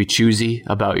choosy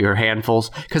about your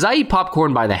handfuls. Because I eat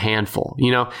popcorn by the handful.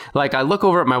 Like I look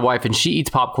over at my wife and she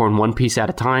eats popcorn one piece at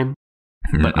a time.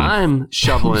 But I'm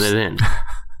shoveling it in.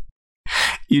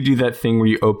 You do that thing where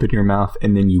you open your mouth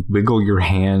and then you wiggle your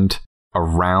hand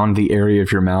around the area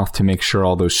of your mouth to make sure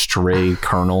all those stray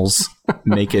kernels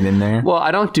make it in there. Well,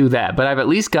 I don't do that, but I've at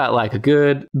least got like a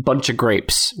good bunch of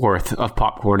grapes worth of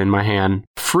popcorn in my hand,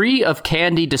 free of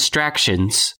candy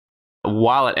distractions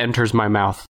while it enters my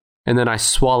mouth. And then I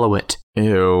swallow it.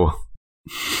 Ew.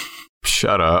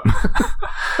 Shut up.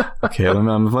 Okay,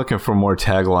 I'm looking for more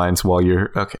taglines while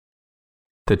you're... Okay.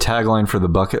 The tagline for the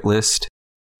bucket list: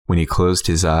 when he closed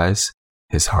his eyes,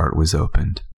 his heart was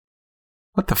opened.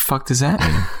 What the fuck does that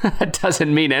mean? That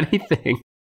doesn't mean anything.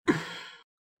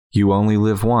 You only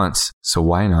live once, so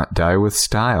why not die with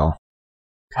style?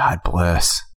 God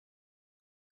bless.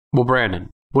 Well, Brandon,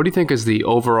 what do you think is the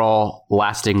overall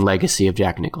lasting legacy of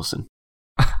Jack Nicholson?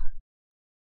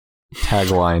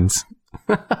 Taglines.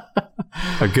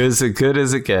 As good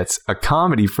as it gets. A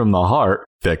comedy from the heart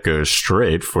that goes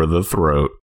straight for the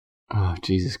throat. Oh,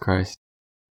 Jesus Christ.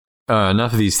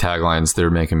 Enough of these taglines. They're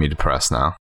making me depressed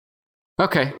now.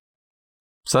 Okay.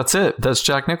 So that's it. That's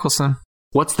Jack Nicholson.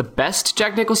 What's the best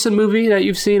Jack Nicholson movie that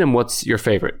you've seen, and what's your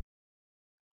favorite?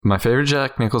 My favorite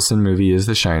Jack Nicholson movie is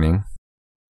The Shining,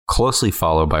 closely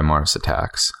followed by Mars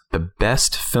Attacks. The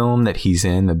best film that he's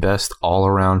in, the best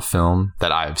all-around film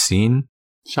that I've seen.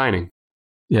 Shining.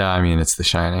 Yeah, I mean, it's The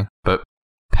Shining. But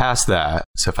past that,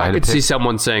 so if I could see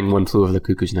someone saying One Flew Over the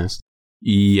Cuckoo's Nest.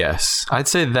 Yes, I'd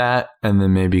say that, and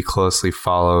then maybe closely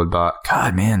followed by...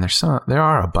 God, man, there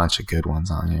are a bunch of good ones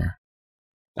on here.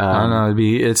 I don't know,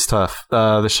 it's tough.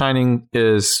 The Shining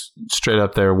is straight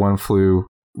up there. One Flew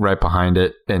right behind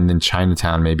it, and then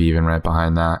Chinatown maybe even right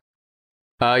behind that.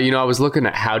 I was looking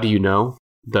at How Do You Know,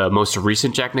 the most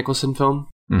recent Jack Nicholson film.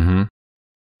 Mm-hmm.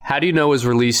 How Do You Know was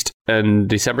released in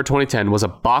December 2010, was a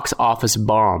box office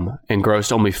bomb, and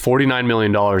grossed only $49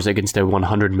 million against a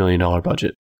 $100 million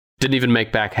budget. Didn't even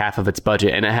make back half of its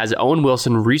budget, and it has Owen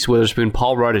Wilson, Reese Witherspoon,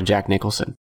 Paul Rudd, and Jack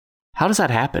Nicholson. How does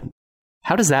that happen?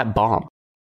 How does that bomb?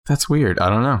 That's weird. I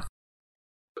don't know.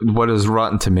 What does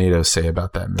Rotten Tomatoes say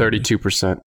about that movie?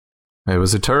 32%. It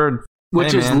was a turd.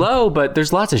 Which is low, but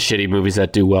there's lots of shitty movies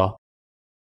that do well.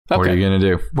 Okay. What are you going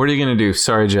to do? What are you going to do?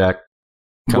 Sorry, Jack.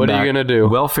 What are you going to do?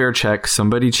 Welfare check.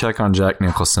 Somebody check on Jack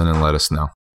Nicholson and let us know.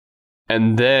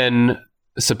 And then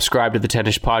subscribe to the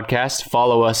Tennish Podcast.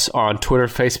 Follow us on Twitter,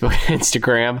 Facebook,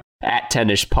 Instagram at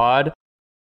TennishPod.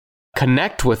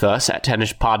 Connect with us at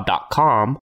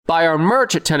TennishPod.com. Buy our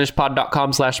merch at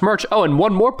TennishPod.com/merch. Oh, and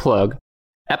one more plug.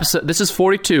 This is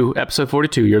 42, episode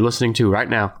 42 you're listening to right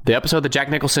now. The episode that Jack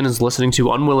Nicholson is listening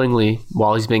to unwillingly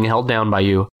while he's being held down by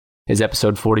you is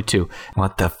episode 42.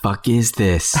 What the fuck is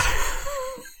this?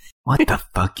 What the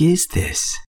fuck is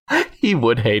this? He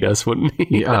would hate us, wouldn't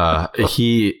he?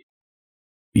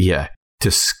 Yeah,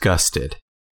 disgusted.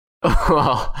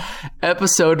 Well,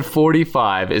 episode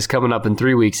 45 is coming up in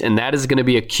 3 weeks, and that is going to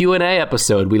be a Q&A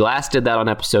episode. We last did that on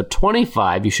episode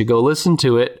 25. You should go listen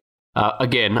to it.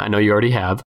 Again, I know you already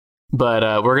have, but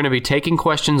we're going to be taking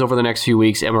questions over the next few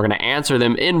weeks, and we're going to answer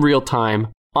them in real time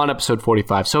on episode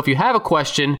 45. So if you have a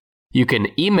question, you can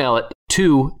email it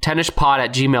to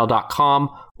tennishpod@gmail.com,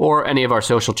 or any of our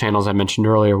social channels I mentioned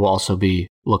earlier. We'll also be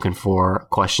looking for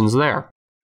questions there.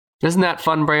 Isn't that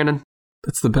fun, Brandon?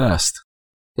 That's the best.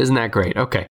 Isn't that great?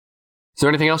 Okay. Is there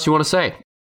anything else you want to say?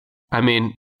 I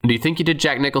mean, do you think you did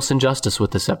Jack Nicholson justice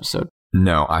with this episode?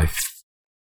 No,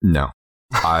 no.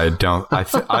 I don't.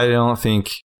 I don't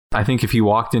think. I think if he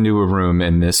walked into a room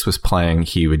and this was playing,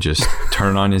 he would just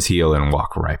turn on his heel and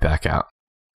walk right back out.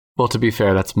 Well, to be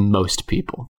fair, that's most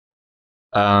people.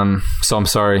 So I'm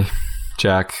sorry,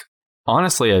 Jack.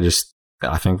 Honestly,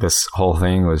 I think this whole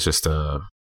thing was just a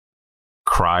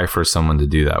cry for someone to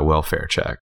do that welfare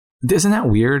check. Isn't that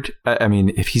weird? I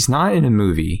mean, if he's not in a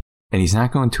movie and he's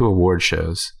not going to award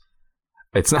shows,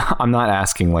 it's not. I'm not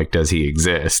asking like, does he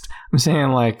exist? I'm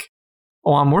saying like,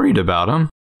 oh, I'm worried about him.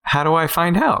 How do I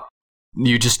find out?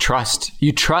 You just trust.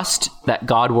 You trust that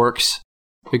God works.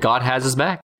 That God has his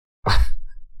back.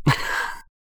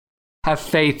 Have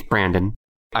faith, Brandon.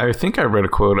 I think I read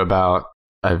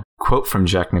a quote from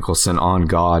Jack Nicholson on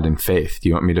God and faith. Do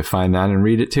you want me to find that and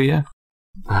read it to you?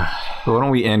 Why don't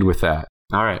we end with that?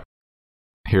 All right.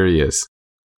 Here he is.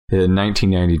 In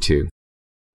 1992.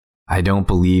 I don't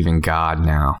believe in God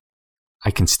now.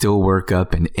 I can still work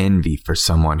up an envy for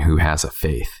someone who has a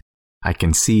faith. I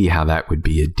can see how that would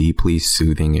be a deeply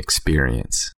soothing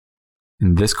experience.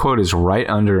 And this quote is right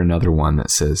under another one that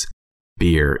says,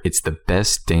 beer, it's the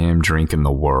best damn drink in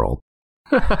the world.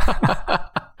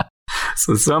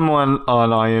 So someone on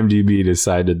IMDb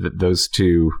decided that those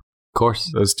two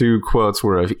quotes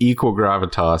were of equal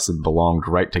gravitas and belonged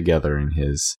right together in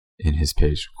his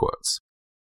page of quotes.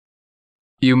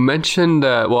 You mentioned,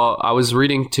 I was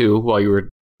reading too while you were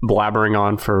blabbering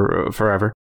on for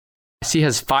forever. She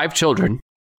has 5 children.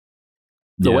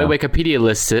 The way Wikipedia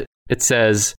lists it, it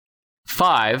says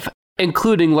 5,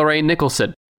 including Lorraine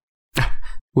Nicholson.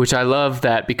 Which I love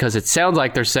that because it sounds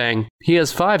like they're saying he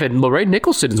has 5 and Lorraine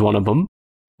Nicholson is one of them.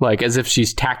 Like as if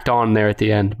she's tacked on there at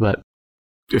the end, but...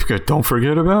 Don't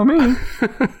forget about me.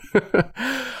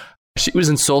 She was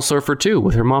in Soul Surfer too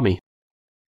with her mommy.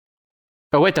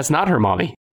 Oh wait, that's not her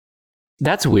mommy.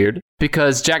 That's weird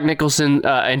because Jack Nicholson,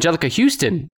 Angelica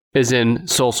Houston is in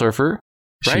Soul Surfer,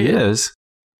 right? She is.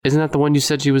 Isn't that the one you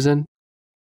said she was in?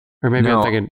 Or maybe I'm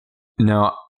thinking...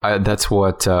 No, that's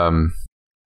what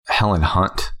Helen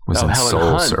Hunt was in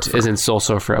Soul Surfer. Hunt is in Soul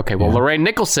Surfer. Okay, well, Lorraine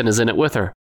Nicholson is in it with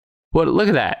her. What? Look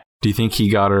at that. Do you think he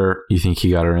got her? You think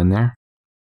he got her in there?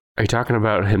 Are you talking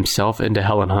about himself into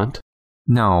Helen Hunt?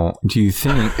 No. Do you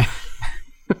think?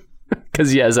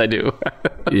 Because yes, I do.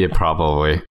 Yeah,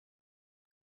 probably.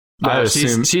 No,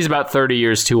 she's about 30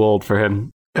 years too old for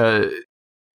him. Do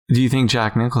you think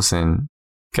Jack Nicholson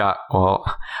got... Well,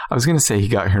 I was going to say he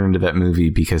got her into that movie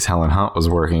because Helen Hunt was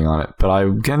working on it. But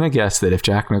I'm going to guess that if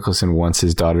Jack Nicholson wants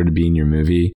his daughter to be in your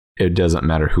movie, it doesn't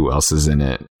matter who else is in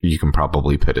it. You can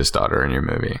probably put his daughter in your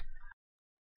movie.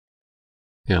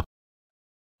 Yeah.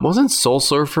 Wasn't Soul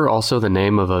Surfer also the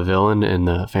name of a villain in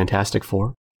the Fantastic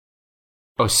Four?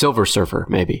 Oh, Silver Surfer,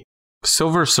 maybe.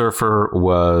 Silver Surfer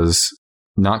was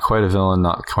not quite a villain,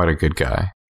 not quite a good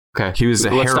guy. Okay. He was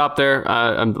Let's stop there.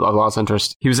 I've lost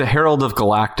interest. He was a herald of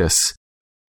Galactus.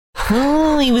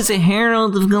 Oh, he was a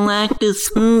herald of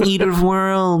Galactus, eater of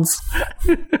worlds.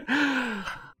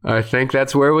 I think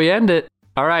that's where we end it.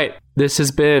 All right. This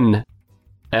has been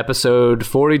episode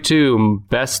 42,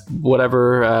 best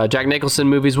whatever Jack Nicholson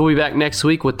movies. We'll be back next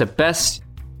week with the best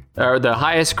or the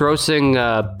highest grossing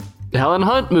Helen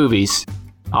Hunt movies.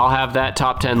 I'll have that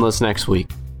top 10 list next week.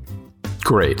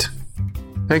 Great.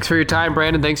 Thanks for your time,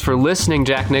 Brandon. Thanks for listening,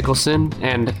 Jack Nicholson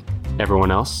and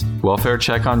everyone else. Welfare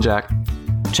check on Jack.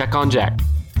 Check on Jack.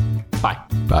 Bye.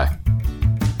 Bye.